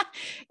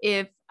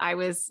if I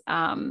was,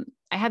 I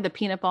had the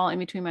peanut ball in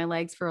between my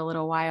legs for a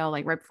little while,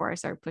 like right before I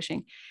started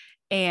pushing,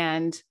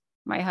 and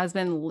my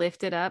husband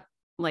lifted up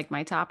like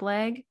my top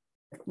leg,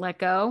 let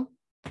go,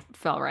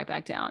 fell right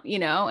back down,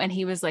 and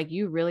he was like,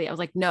 I was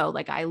like, no,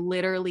 like I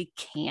literally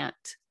can't,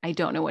 I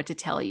don't know what to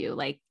tell you.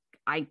 Like,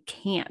 I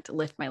can't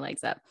lift my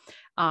legs up.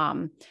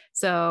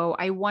 So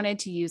I wanted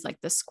to use like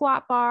the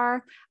squat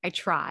bar. I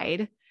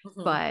tried,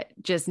 but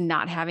just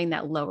not having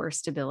that lower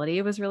stability,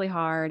 it was really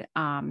hard.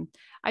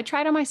 I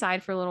tried on my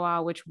side for a little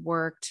while, which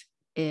worked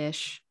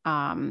ish.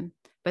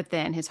 But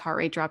then his heart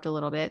rate dropped a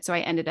little bit. So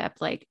I ended up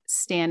like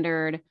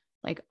standard,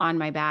 like on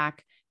my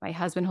back, my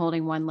husband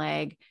holding one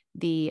leg,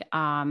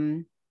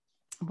 one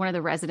of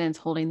the residents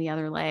holding the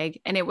other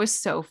leg. And it was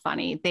so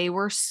funny. They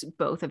were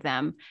both of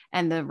them.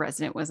 And the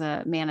resident was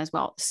a man as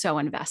well. So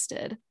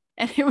invested.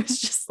 And it was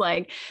just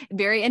like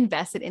very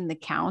invested in the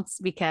counts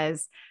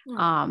because,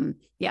 so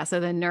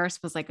the nurse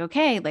was like,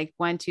 okay, like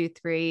 1, 2,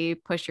 3,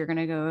 push, you're going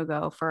to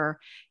go for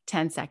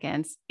 10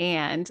 seconds.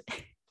 And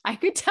I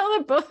could tell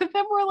that both of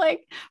them were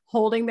like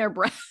holding their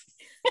breath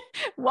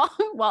while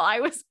I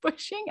was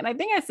pushing. And I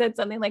think I said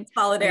something like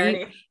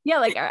solidarity.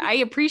 Like I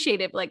appreciate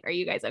it, but like, are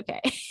you guys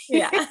okay?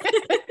 Yeah.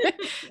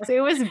 So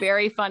it was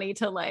very funny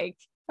to like,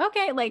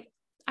 okay, like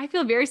I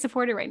feel very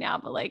supported right now,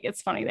 but like,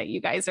 it's funny that you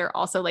guys are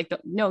also like,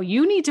 no,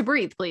 you need to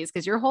breathe, please.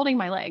 Cause you're holding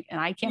my leg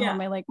and I can't hold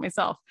my leg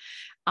myself.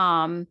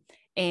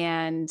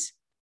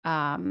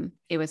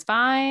 It was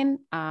fine.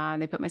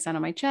 They put my son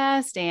on my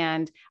chest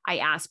and I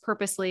asked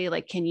purposely,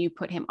 like, can you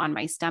put him on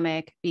my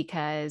stomach?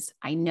 Because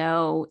I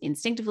know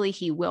instinctively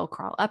he will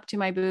crawl up to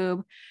my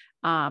boob,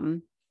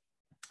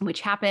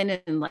 which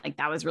happened. And like,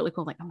 that was really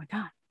cool. Like, oh my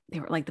God, they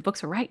were like, the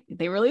books were right.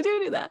 They really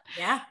do that.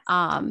 Yeah.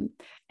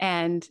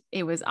 And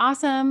it was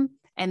awesome.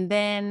 And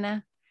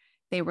then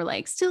they were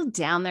like still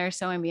down there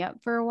sewing me up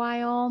for a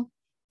while.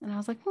 And I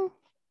was like,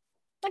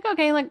 like,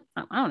 okay, like,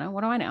 I don't know.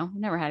 What do I know? I've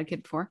never had a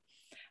kid before.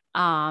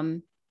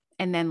 And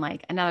then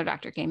like another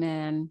doctor came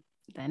in,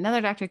 then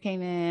another doctor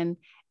came in,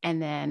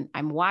 and then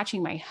I'm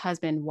watching my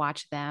husband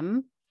watch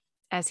them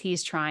as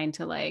he's trying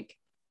to like,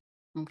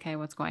 okay,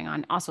 what's going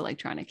on? Also like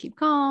trying to keep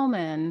calm.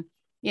 And,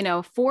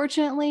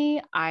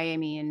 fortunately, I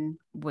mean,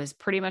 was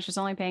pretty much just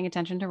only paying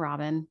attention to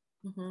Robin.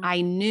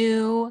 I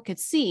could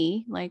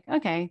see like,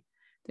 okay,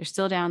 they're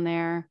still down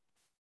there.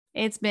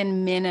 It's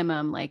been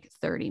minimum like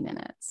 30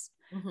 minutes.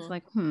 It's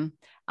like,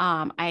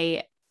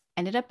 I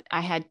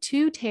had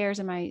 2 tears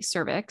in my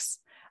cervix.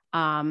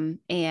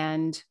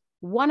 And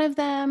one of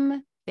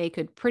them they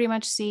could pretty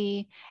much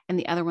see, and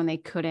the other one they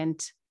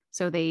couldn't.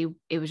 So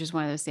it was just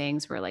one of those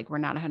things where like, we're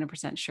not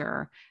 100%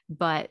 sure.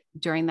 But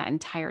during that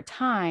entire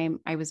time,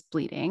 I was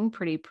bleeding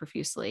pretty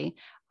profusely.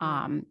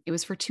 It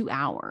was for 2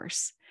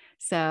 hours.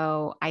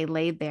 So I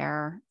laid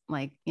there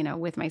like,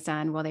 with my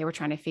son while they were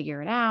trying to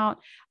figure it out,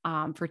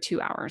 for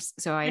 2 hours.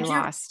 So I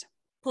lost.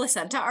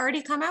 Placenta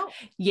already come out?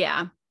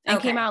 Yeah. And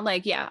came out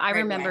like, yeah, I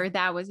remember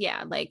that was,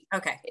 like,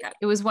 okay.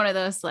 It was one of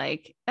those,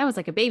 like, that was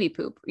like a baby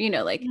poop,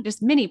 like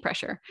just mini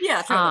pressure.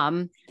 Yeah.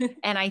 Totally.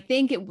 And I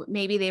think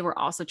maybe they were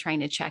also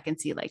trying to check and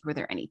see like, were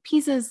there any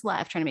pieces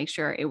left, trying to make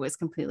sure it was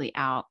completely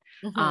out.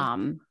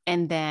 And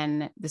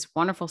then this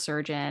wonderful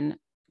surgeon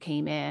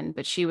came in,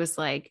 but she was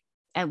like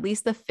at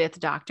least the 5th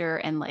doctor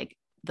and like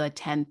the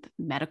 10th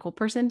medical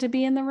person to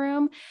be in the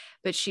room.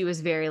 But she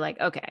was very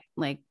like, okay,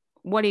 like,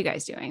 what are you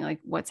guys doing? Like,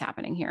 what's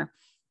happening here?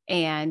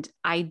 And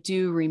I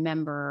do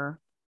remember,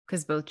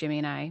 because both Jimmy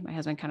and my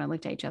husband kind of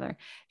looked at each other.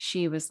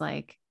 She was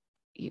like,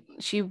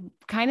 she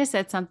kind of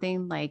said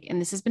something like, and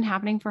this has been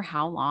happening for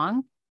how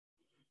long?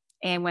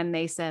 And when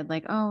they said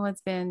like, oh,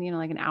 it's been,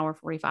 like an hour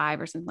 45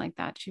 or something like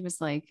that, she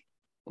was like,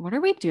 what are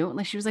we doing?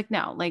 Like, she was like,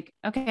 no, like,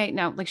 okay,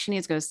 no, like she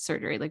needs to go to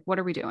surgery. Like, what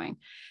are we doing?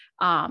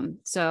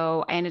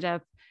 So I ended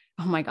up,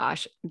 oh my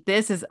gosh,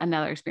 this is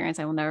another experience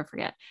I will never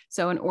forget.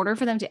 So in order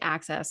for them to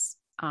access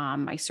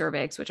my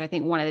cervix, which I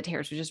think one of the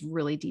tears was just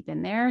really deep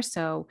in there.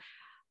 So,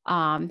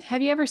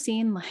 have you ever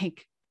seen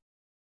like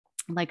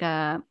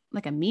a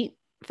meat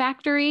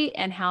factory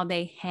and how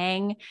they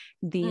hang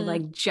the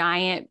like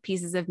giant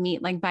pieces of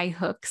meat, like by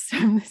hooks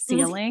from the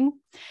ceiling?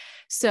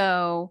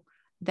 So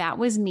that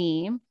was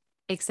me,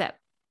 except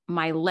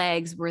my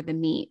legs were the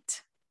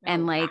meat.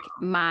 And like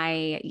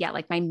my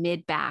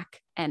mid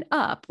back and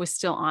up was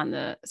still on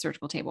the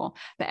surgical table,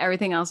 but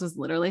everything else was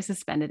literally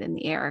suspended in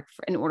the air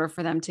in order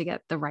for them to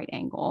get the right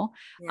angle.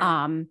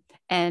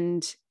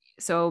 And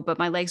so, but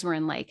my legs were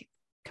in like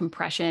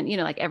compression,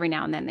 like every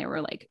now and then they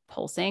were like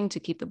pulsing to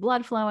keep the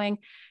blood flowing.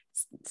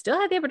 Still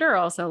had the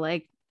epidural. So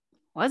like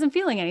wasn't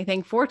feeling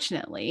anything,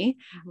 fortunately.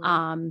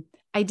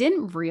 I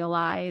didn't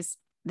realize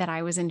that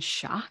I was in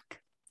shock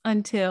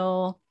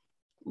until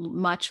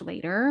much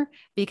later,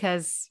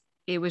 because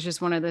it was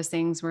just one of those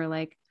things where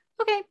like,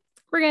 okay,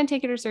 we're going to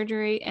take her to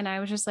surgery. And I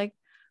was just like,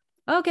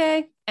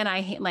 okay. And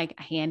I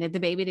handed the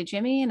baby to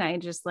Jimmy, and I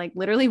just like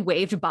literally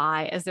waved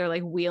by as they're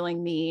like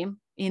wheeling me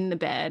in the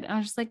bed. I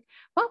was just like,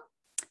 well,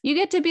 you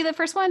get to be the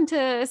first one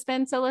to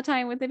spend solo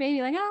time with the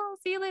baby. Like, oh,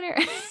 see you later.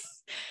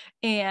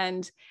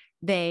 And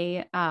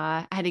they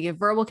had to give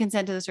verbal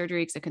consent to the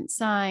surgery because I couldn't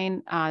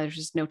sign. There's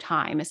just no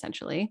time,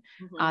 essentially.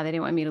 They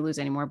didn't want me to lose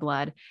any more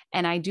blood.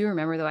 And I do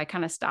remember, though, I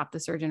kind of stopped the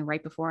surgeon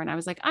right before, and I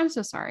was like, I'm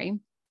so sorry.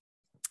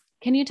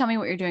 Can you tell me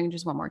what you're doing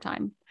just one more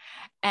time?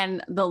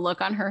 And the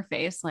look on her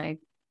face, like,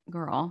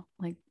 girl,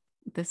 like,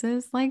 this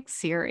is like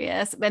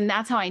serious. And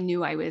that's how I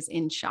knew I was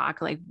in shock,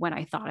 like when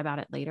I thought about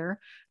it later.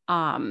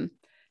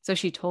 So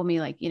she told me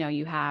like,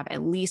 you have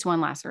at least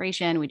one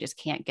laceration. We just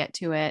can't get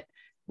to it.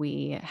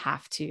 We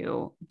have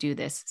to do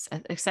this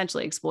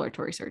essentially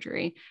exploratory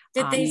surgery.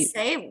 Did they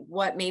say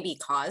what maybe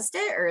caused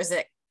it, or is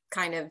it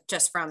kind of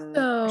just from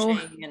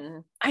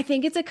pushing? I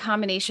think it's a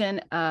combination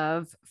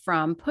of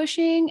from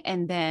pushing,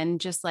 and then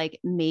just like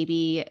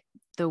maybe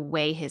the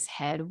way his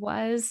head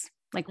was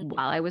like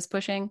while I was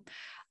pushing.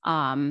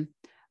 I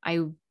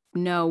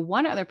know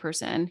one other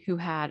person who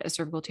had a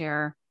cervical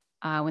tear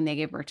when they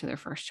gave birth to their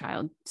first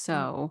child.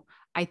 So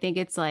I think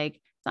it's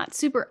like not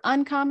super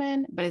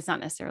uncommon, but it's not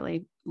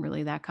necessarily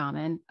really that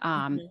common.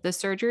 The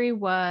surgery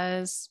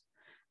was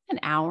an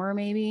hour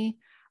maybe.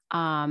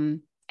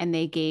 And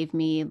they gave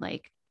me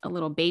like a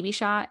little baby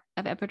shot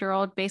of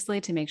epidural,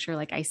 basically to make sure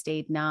like I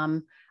stayed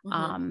numb,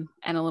 and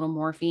a little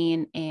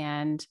morphine.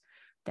 And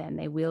then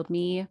they wheeled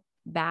me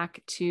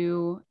back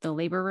to the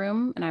labor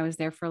room, and I was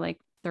there for like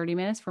 30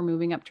 minutes for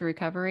moving up to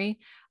recovery.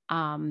 But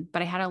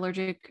I had an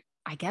allergic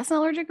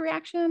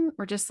reaction,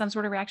 or just some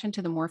sort of reaction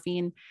to the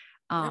morphine.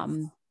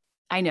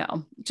 I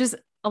know, just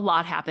a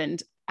lot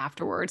happened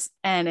afterwards.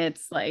 And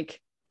it's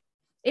like,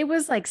 it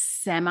was like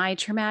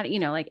semi-traumatic,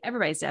 like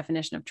everybody's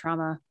definition of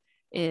trauma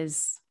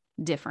is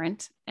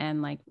different,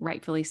 and like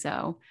rightfully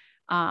so.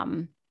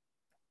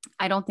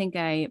 I don't think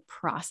I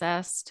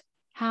processed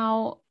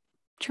how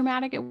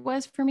traumatic it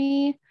was for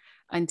me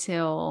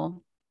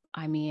until,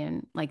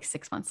 like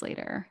 6 months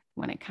later,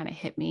 when it kind of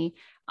hit me.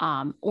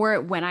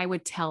 Or when I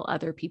would tell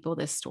other people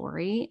this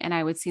story and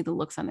I would see the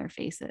looks on their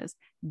faces,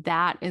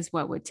 that is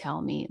what would tell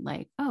me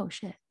like, oh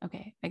shit,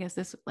 okay, I guess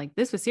this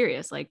was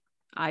serious. Like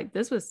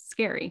this was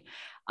scary.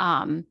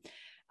 So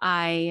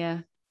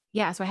I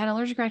had an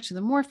allergic reaction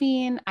to the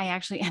morphine. I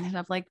actually ended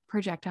up like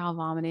projectile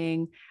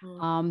vomiting.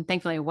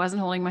 Thankfully I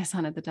wasn't holding my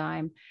son at the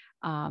time.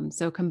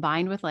 So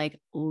combined with like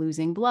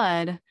losing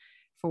blood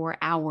for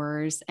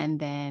hours and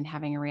then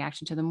having a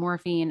reaction to the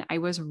morphine, I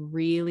was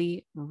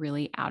really,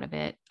 really out of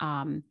it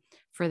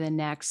for the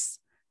next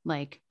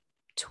like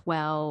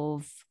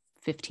 12,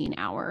 15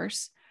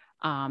 hours.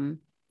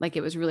 Like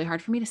it was really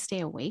hard for me to stay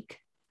awake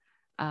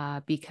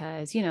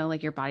because, you know,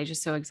 like your body's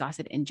just so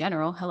exhausted in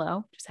general.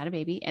 Hello, just had a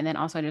baby. And then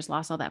also I just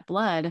lost all that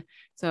blood.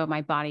 So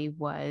my body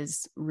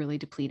was really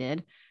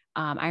depleted.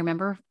 I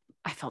remember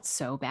I felt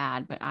so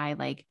bad, but I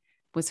like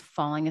was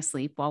falling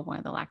asleep while one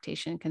of the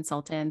lactation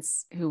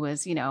consultants who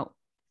was, you know,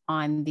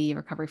 on the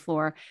recovery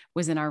floor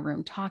was in our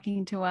room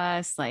talking to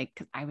us. Like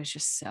I was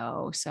just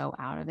so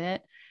out of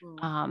it.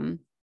 And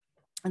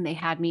they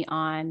had me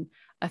on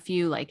a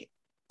few like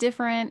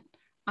different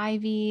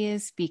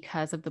IVs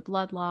because of the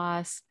blood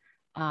loss.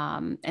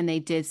 And they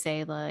did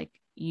say like,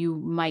 you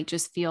might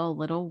just feel a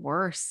little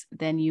worse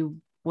than you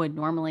would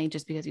normally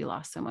just because you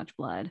lost so much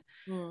blood.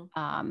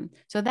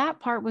 So that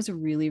part was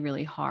really,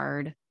 really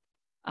hard.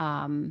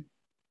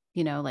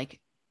 You know, like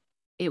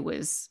I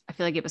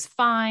feel like it was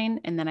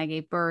fine. And then I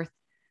gave birth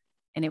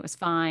and it was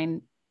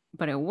fine,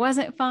 but it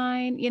wasn't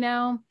fine, you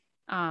know?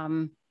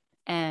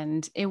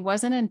 And it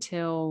wasn't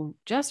until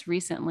just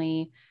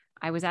recently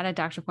I was at a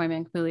doctor's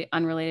appointment completely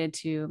unrelated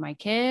to my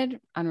kid,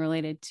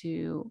 unrelated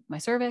to my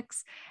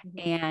cervix.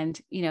 And,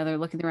 you know, they're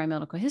looking through my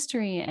medical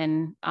history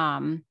and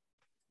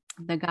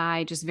the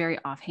guy just very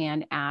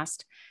offhand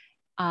asked,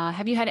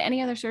 have you had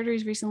any other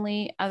surgeries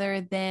recently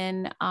other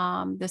than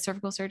the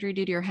cervical surgery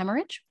due to your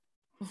hemorrhage?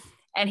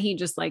 And he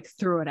just like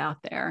threw it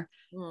out there.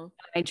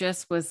 I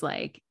just was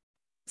like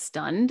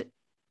stunned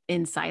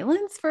in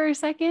silence for a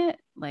second,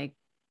 like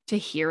to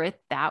hear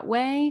it that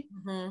way.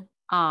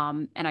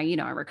 And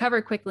I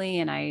recovered quickly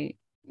and I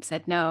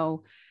said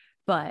no,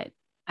 but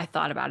I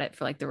thought about it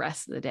for like the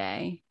rest of the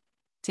day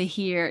to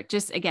hear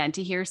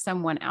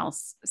someone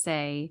else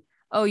say,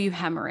 oh, you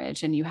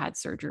hemorrhaged and you had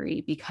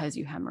surgery because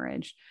you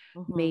hemorrhaged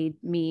made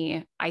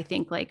me, I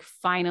think, like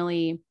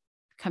finally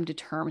come to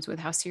terms with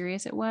how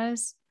serious it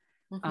was.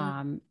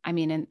 I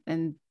mean,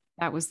 and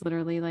that was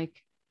literally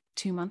like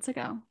 2 months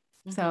ago.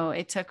 So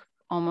it took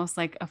almost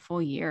like a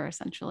full year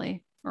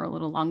essentially, or a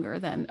little longer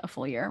than a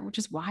full year, which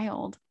is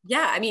wild.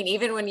 Yeah. I mean,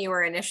 even when you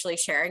were initially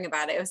sharing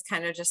about it, it was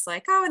kind of just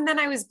like, oh, and then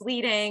I was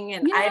bleeding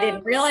and I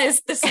didn't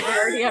realize the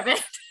severity of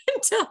it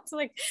until it's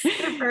like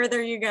the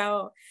further you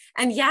go.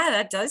 And yeah,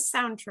 that does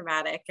sound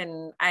traumatic.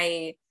 And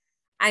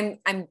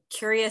I'm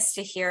curious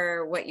to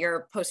hear what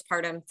your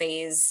postpartum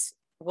phase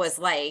was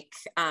like.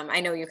 I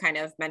know you kind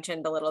of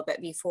mentioned a little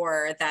bit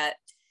before that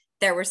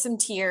there were some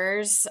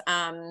tears.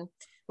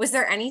 Was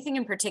there anything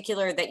in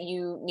particular that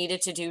you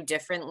needed to do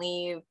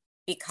differently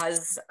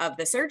because of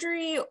the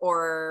surgery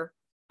or?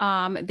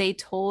 They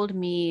told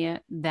me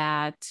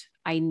that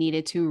I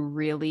needed to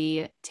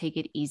really take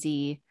it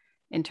easy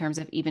in terms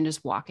of even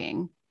just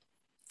walking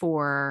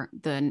for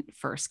the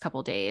first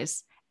couple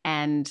days.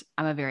 And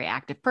I'm a very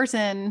active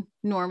person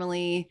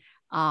normally.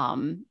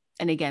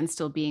 And again,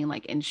 still being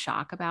like in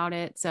shock about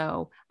it.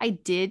 So I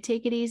did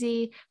take it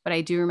easy, but I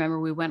do remember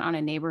we went on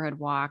a neighborhood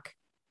walk.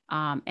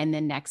 And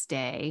the next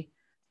day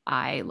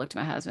I looked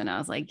at my husband. I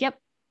was like, yep,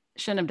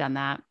 shouldn't have done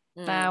that.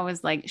 That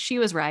was like, she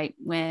was right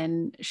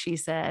when she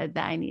said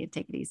that I need to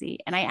take it easy.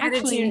 And I how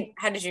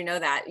did you know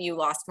that you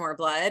lost more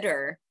blood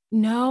or?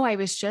 No, I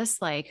was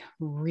just like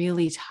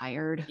really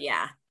tired.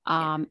 Yeah.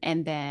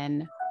 And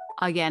then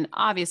again,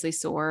 obviously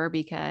sore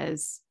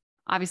because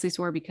I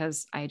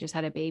just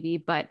had a baby,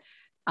 but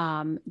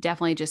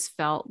definitely just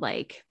felt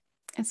like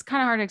it's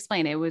kind of hard to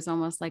explain. It was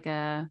almost like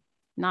a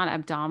not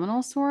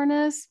abdominal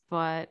soreness,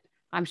 but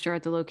I'm sure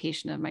at the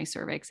location of my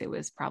cervix, it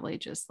was probably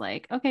just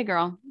like, okay,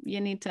 girl,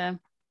 you need to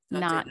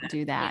not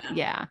do that.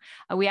 Yeah.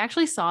 We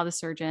actually saw the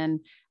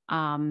surgeon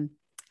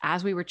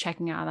as we were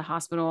checking out of the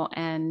hospital,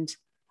 and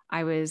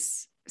I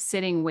was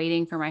sitting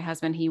waiting for my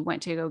husband. He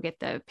went to go get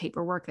the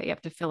paperwork that you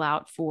have to fill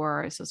out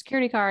for a Social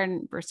Security card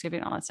and birth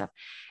certificate and all that stuff.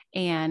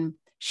 And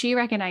she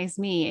recognized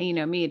me, and, you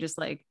know, me just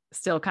like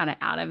still kind of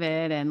out of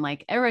it. And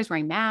like everybody's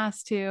wearing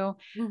masks too.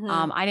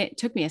 It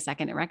took me a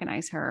second to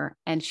recognize her,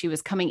 and she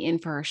was coming in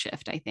for her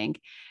shift, I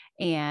think.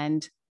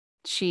 And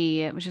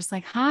she was just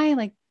like, hi,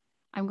 like,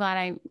 I'm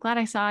glad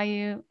I saw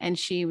you. And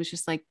she was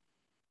just like,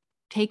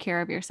 take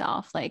care of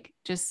yourself. Like,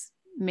 just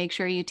make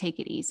sure you take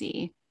it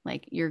easy.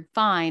 Like, you're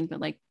fine, but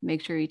like,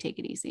 make sure you take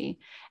it easy.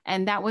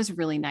 And that was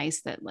really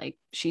nice that like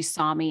she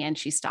saw me and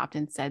she stopped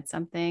and said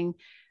something.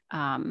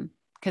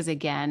 Cause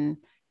again,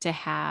 to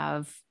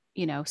have,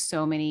 you know,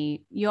 so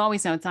many, you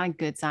always know it's not a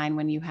good sign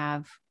when you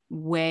have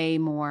way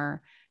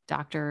more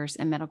doctors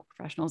and medical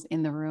professionals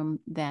in the room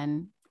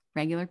than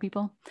regular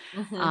people.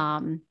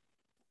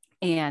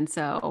 And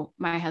so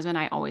my husband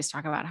and I always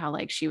talk about how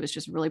like she was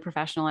just really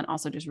professional and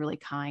also just really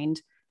kind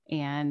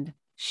And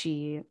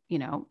she,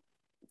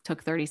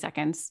 took 30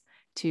 seconds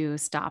to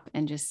stop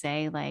and just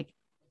say like,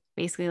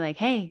 basically like,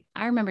 hey,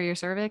 I remember your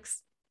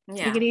cervix.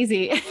 Take it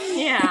easy.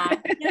 Yeah.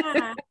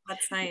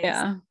 That's nice.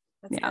 Yeah.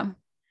 That's good.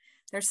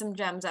 There's some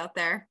gems out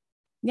there.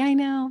 Yeah, I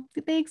know.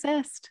 They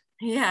exist.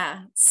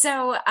 Yeah.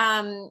 So,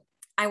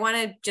 I want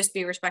to just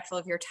be respectful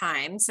of your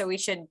time. So we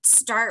should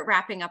start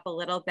wrapping up a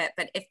little bit,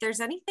 but if there's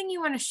anything you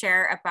want to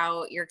share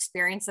about your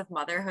experience of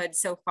motherhood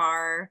so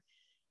far,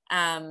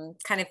 kind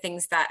of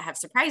things that have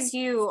surprised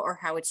you or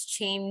how it's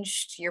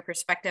changed your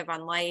perspective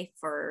on life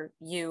or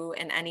you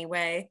in any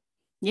way.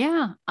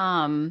 Yeah.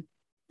 One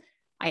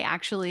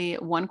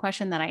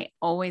question that I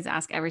always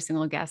ask every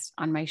single guest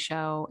on my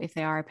show, if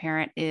they are a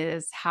parent,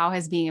 is how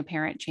has being a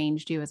parent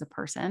changed you as a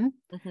person?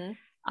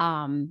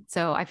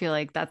 So I feel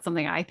like that's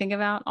something I think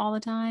about all the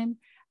time.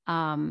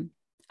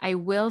 I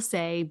will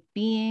say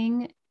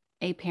being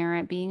a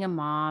parent, being a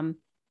mom,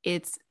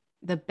 it's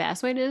the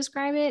best way to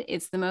describe it.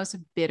 It's the most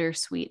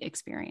bittersweet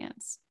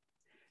experience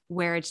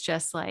where it's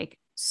just like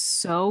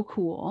so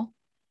cool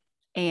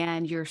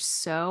and you're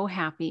so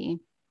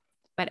happy.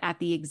 But at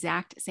the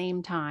exact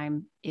same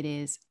time, it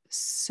is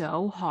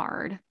so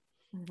hard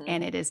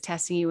and it is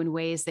testing you in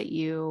ways that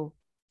you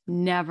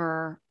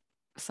never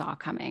saw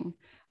coming.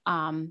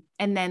 And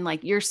then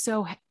like, you're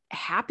so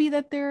happy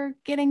that they're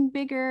getting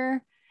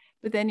bigger,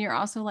 but then you're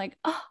also like,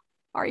 oh,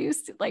 are you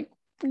like,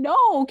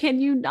 no, can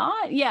you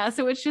not? Yeah.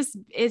 So it's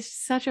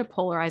such a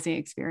polarizing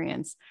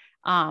experience.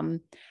 I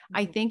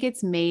think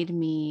it's made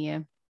me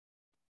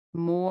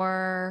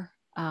more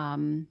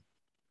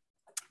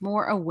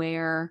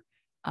aware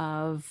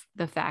of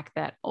the fact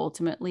that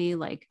ultimately,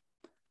 like,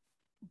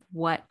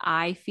 what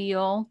I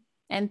feel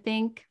and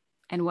think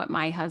and what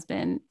my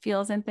husband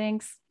feels and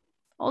thinks,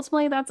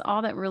 ultimately that's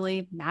all that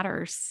really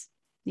matters,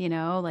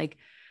 like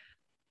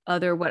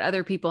what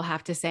other people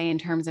have to say in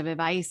terms of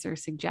advice or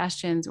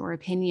suggestions or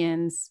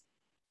opinions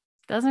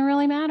doesn't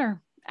really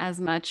matter as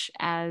much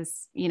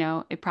as,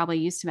 it probably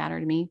used to matter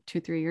to me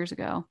 2-3 years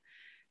ago.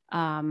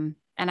 And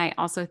I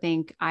also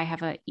think I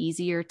have an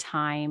easier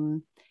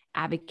time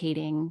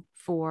advocating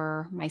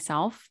for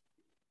myself.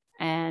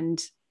 And,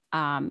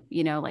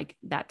 like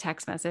that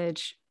text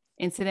message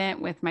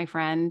incident with my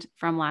friend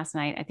from last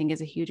night, I think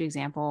is a huge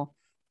example.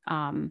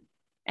 And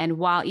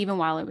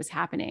while it was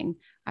happening,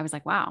 I was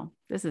like, wow,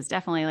 this is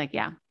definitely like,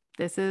 yeah,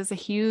 this is a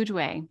huge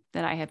way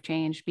that I have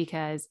changed,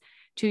 because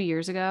 2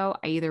 years ago,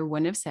 I either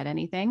wouldn't have said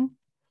anything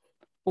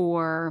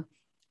or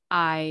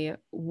I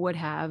would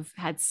have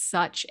had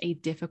such a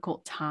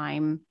difficult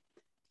time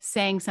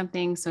saying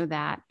something so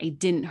that I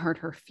didn't hurt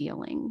her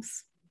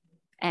feelings.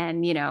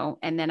 And,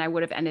 and then I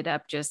would have ended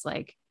up just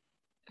like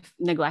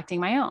neglecting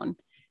my own.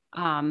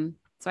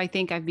 So I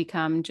think I've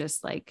become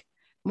just like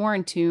more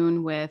in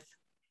tune with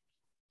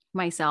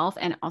myself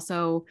and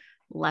also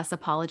less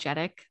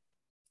apologetic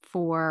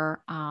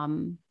for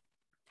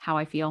how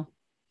I feel.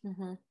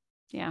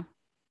 Yeah.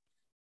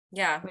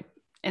 Yeah.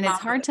 And it's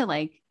hard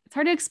to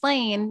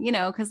explain,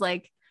 cause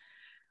like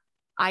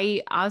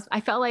I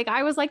felt like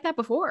I was like that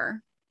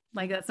before.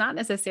 Like, that's not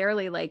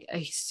necessarily like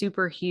a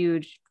super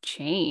huge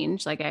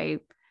change. Like, I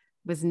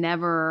was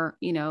never,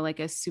 like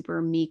a super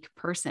meek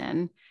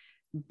person,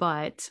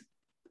 but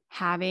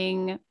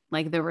having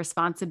like the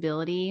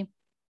responsibility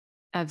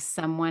of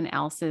someone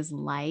else's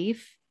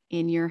life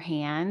in your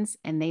hands,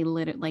 and they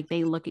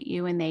look at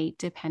you and they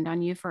depend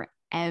on you for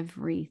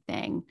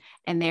everything,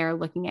 and they're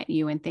looking at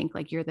you and think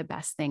like you're the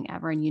best thing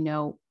ever and you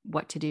know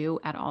what to do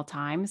at all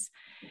times,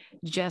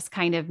 just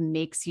kind of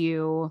makes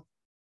you,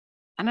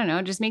 I don't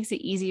know, just makes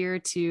it easier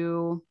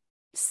to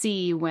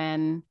see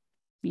when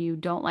you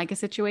don't like a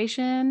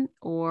situation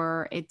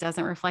or it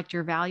doesn't reflect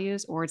your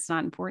values or it's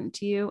not important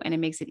to you. And it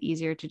makes it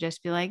easier to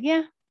just be like,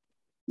 yeah,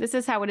 this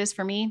is how it is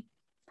for me.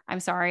 I'm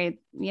sorry,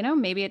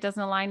 maybe it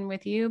doesn't align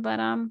with you, but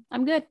I'm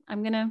good.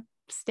 I'm going to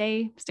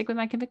stick with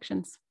my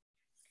convictions.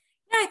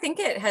 Yeah, I think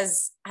it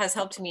has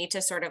helped me to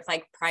sort of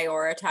like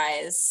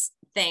prioritize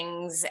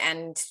things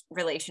and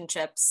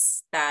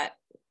relationships that,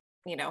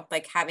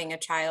 like having a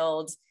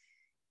child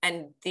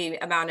and the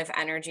amount of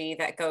energy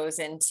that goes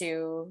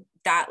into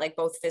that, like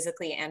both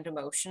physically and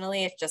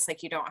emotionally. It's just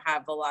like, you don't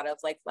have a lot of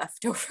like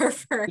leftover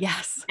for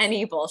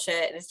any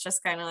bullshit. It's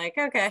just kind of like,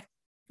 okay,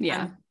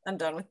 yeah, I'm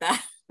done with that.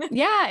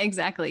 Yeah,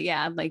 exactly.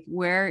 Yeah. Like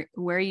where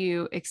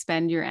you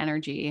expend your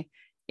energy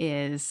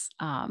is,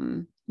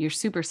 you're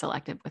super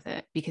selective with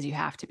it because you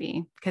have to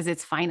be, because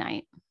it's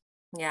finite.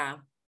 Yeah.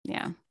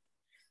 Yeah.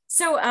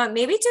 So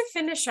maybe to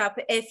finish up,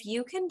 if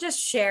you can just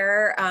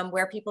share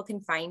where people can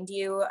find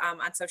you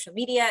on social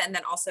media, and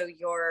then also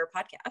your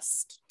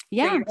podcast.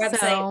 Yeah. So your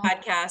website,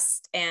 podcast,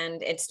 and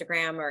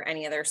Instagram, or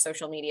any other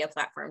social media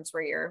platforms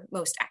where you're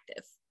most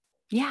active.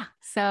 Yeah.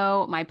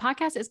 So my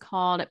podcast is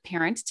called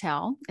Parent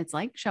Tell. It's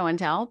like show and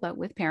tell, but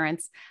with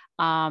parents.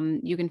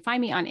 You can find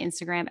me on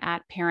Instagram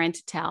at Parent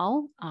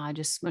Tell.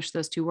 Just smush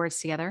those two words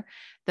together.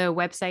 The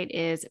website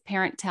is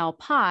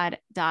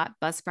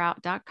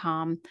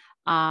parenttellpod.buzzsprout.com.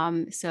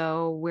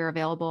 So we're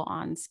available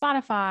on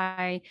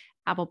Spotify,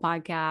 Apple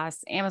Podcasts,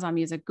 Amazon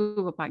Music,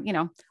 Google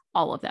Podcast,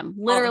 all of them,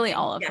 literally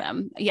all of yeah.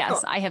 them. Yes,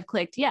 cool. I have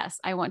clicked, yes,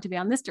 I want to be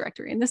on this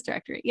directory and this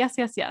directory. Yes,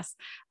 yes, yes.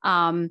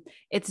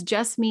 It's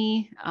just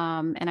me.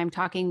 And I'm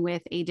talking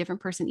with a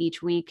different person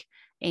each week.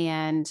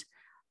 And,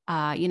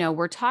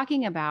 we're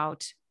talking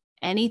about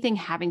anything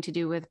having to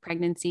do with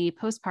pregnancy,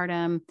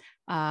 postpartum,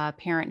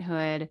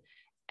 parenthood,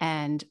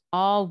 and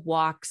all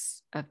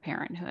walks of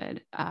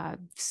parenthood,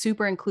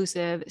 super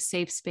inclusive,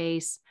 safe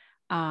space.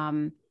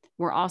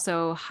 We're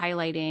also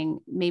highlighting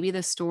maybe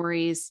the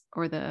stories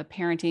or the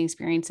parenting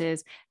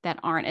experiences that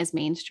aren't as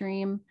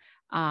mainstream.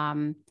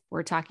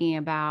 We're talking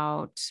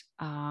about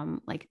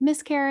like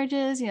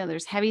miscarriages,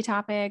 there's heavy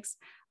topics.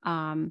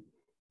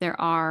 There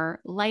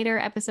are lighter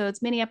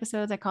episodes, mini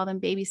episodes, I call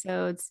them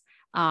babysodes,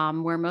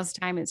 where most of the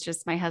time it's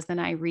just my husband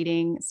and I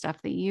reading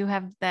stuff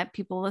that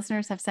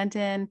listeners have sent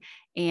in,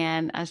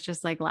 and us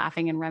just like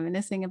laughing and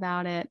reminiscing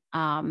about it.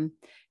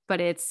 But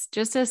it's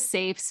just a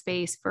safe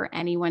space for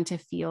anyone to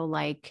feel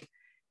like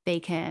they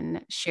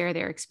can share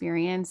their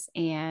experience.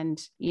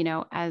 And,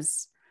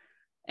 as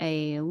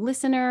a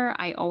listener,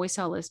 I always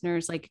tell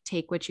listeners, like,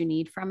 take what you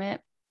need from it,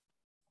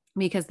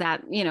 because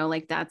that,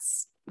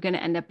 that's going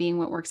to end up being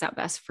what works out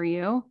best for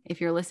you.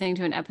 If you're listening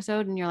to an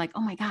episode and you're like,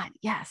 oh my God,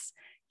 yes,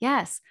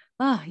 yes,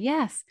 oh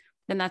yes,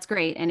 then that's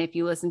great. And if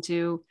you listen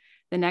to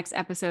the next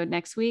episode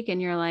next week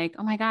and you're like,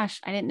 oh my gosh,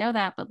 I didn't know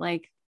that, but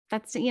like,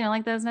 that's,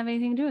 that doesn't have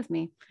anything to do with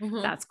me.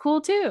 Mm-hmm. That's cool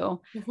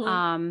too.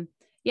 Mm-hmm.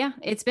 Yeah,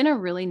 it's been a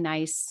really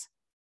nice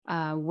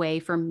way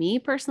for me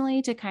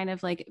personally to kind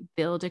of like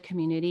build a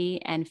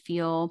community and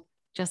feel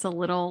just a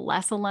little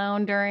less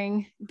alone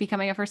during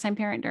becoming a first-time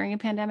parent during a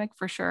pandemic,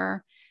 for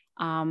sure.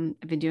 I've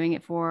been doing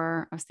it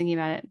I was thinking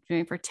about it,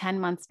 doing it for 10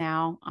 months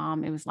now.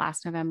 It was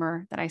last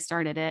November that I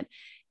started it.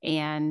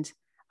 And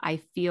I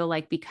feel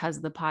like because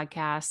of the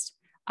podcast,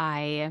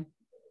 I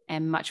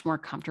am much more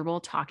comfortable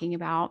talking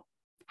about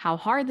how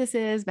hard this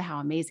is, but how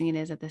amazing it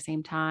is at the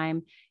same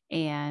time.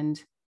 And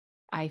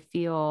I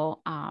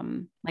feel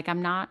like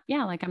I'm not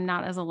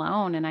as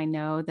alone. And I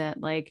know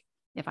that like,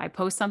 if I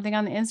post something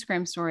on the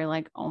Instagram story,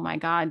 like, oh my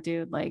God,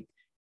 dude, like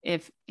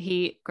if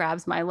he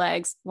grabs my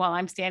legs while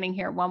I'm standing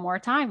here one more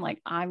time, like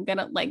I'm going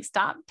to like,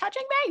 stop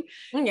touching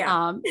me.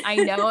 Yeah. I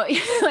know,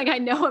 like, I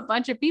know a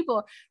bunch of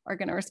people are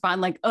going to respond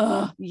like,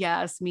 oh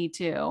yes, me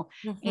too.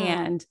 Mm-hmm.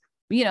 And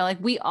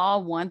like we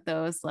all want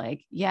those,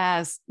 like,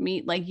 yes,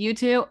 me, like you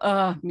too.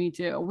 Me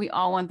too. We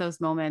all want those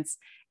moments.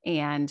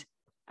 And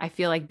I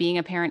feel like being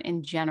a parent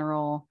in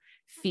general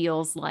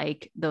feels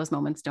like those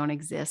moments don't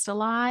exist a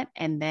lot.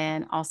 And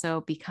then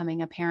also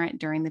becoming a parent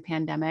during the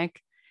pandemic,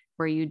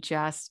 where you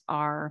just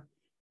are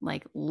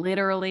like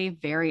literally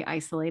very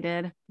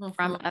isolated mm-hmm.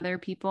 from other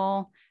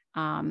people.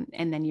 And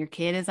then your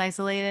kid is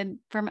isolated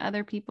from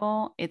other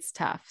people. It's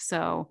tough.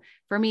 So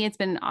for me, it's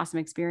been an awesome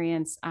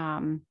experience.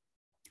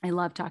 I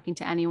love talking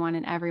to anyone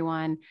and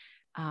everyone.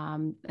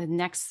 The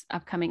next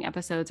upcoming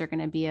episodes are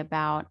going to be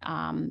about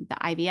the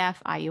IVF,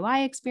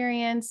 IUI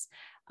experience,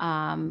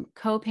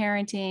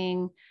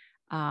 co-parenting.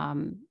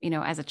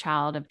 As a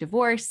child of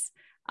divorce,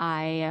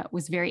 I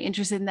was very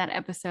interested in that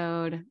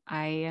episode.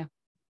 I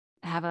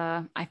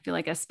feel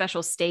like a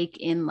special stake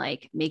in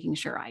like making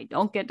sure I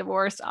don't get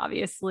divorced,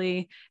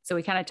 obviously. So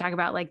we kind of talk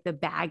about like the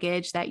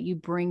baggage that you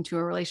bring to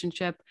a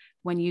relationship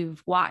when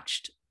you've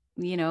watched,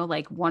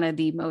 like one of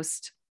the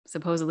most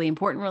supposedly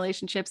important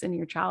relationships in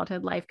your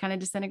childhood life kind of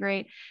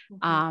disintegrate.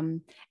 Mm-hmm.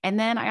 And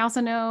then I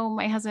also know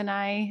my husband and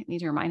I need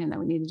to remind him that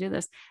we need to do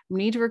this. We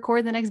need to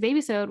record the next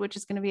babysode, which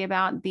is going to be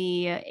about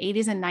the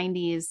 80s and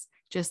 90s,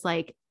 just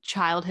like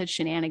childhood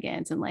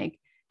shenanigans and like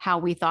how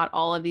we thought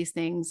all of these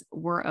things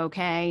were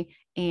okay.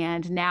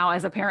 And now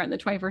as a parent in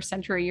the 21st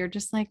century, you're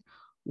just like,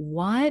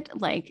 what?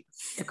 Like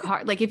the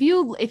car, like if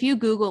you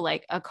Google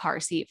like a car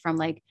seat from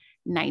like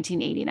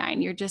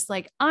 1989, you're just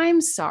like,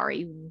 I'm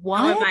sorry,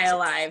 what? How am I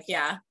alive?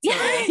 Yeah.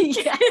 Yeah.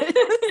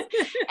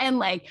 And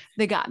like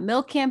the Got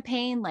Milk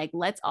campaign, like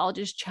let's all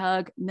just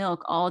chug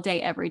milk all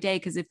day, every day.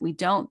 Cause if we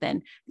don't,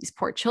 then these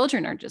poor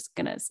children are just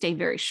going to stay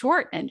very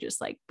short and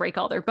just like break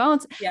all their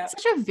bones. Yeah.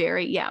 It's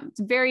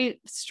a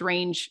very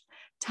strange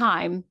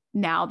time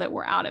now that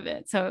we're out of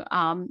it. So,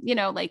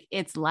 like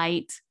it's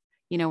light,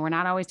 we're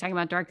not always talking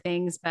about dark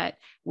things, but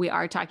we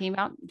are talking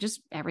about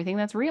just everything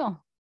that's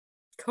real.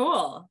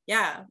 Cool.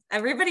 Yeah.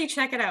 Everybody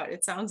check it out.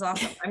 It sounds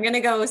awesome. I'm going to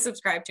go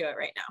subscribe to it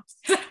right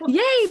now.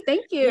 Yay.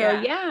 Thank you.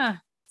 Yeah.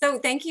 So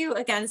thank you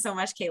again so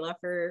much, Kayla,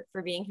 for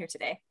being here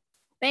today.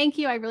 Thank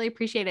you. I really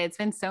appreciate it. It's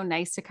been so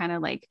nice to kind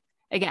of like,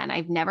 again,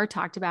 I've never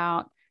talked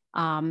about,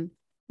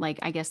 like,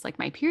 I guess like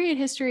my period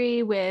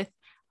history with,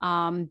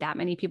 that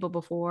many people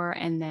before.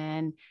 And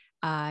then,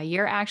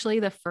 you're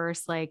actually the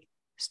first like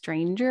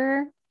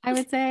stranger, I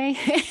would say.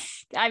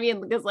 I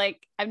mean, because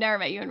like I've never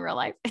met you in real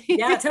life.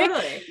 Yeah,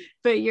 totally.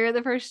 But you're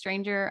the first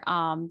stranger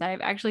that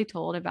I've actually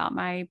told about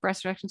my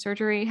breast reduction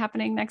surgery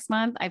happening next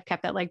month. I've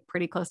kept that like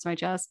pretty close to my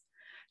chest.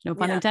 No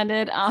pun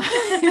intended.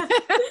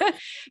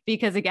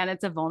 Because again,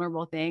 it's a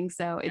vulnerable thing.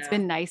 So it's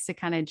been nice to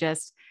kind of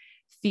just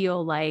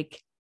feel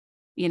like,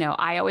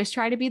 I always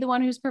try to be the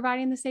one who's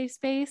providing the safe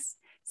space.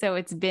 So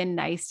it's been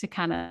nice to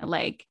kind of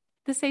like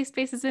the safe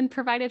space has been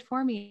provided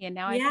for me. And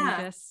now I can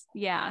just,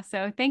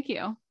 So thank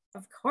you.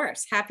 Of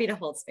course. Happy to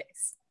hold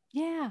space.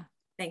 Yeah.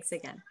 Thanks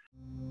again.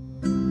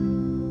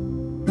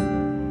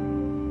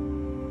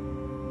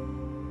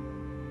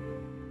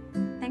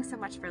 Thanks so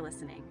much for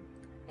listening.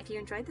 If you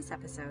enjoyed this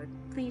episode,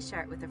 please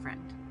share it with a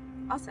friend.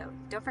 Also,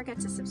 don't forget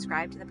to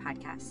subscribe to the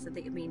podcast so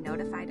that you'll be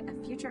notified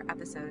of future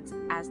episodes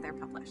as they're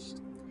published.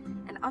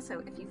 And also,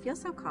 if you feel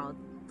so called,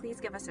 please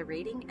give us a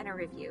rating and a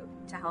review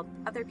to help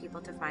other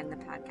people to find the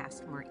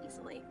podcast more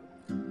easily.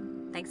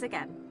 Thanks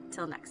again.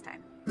 Till next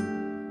time.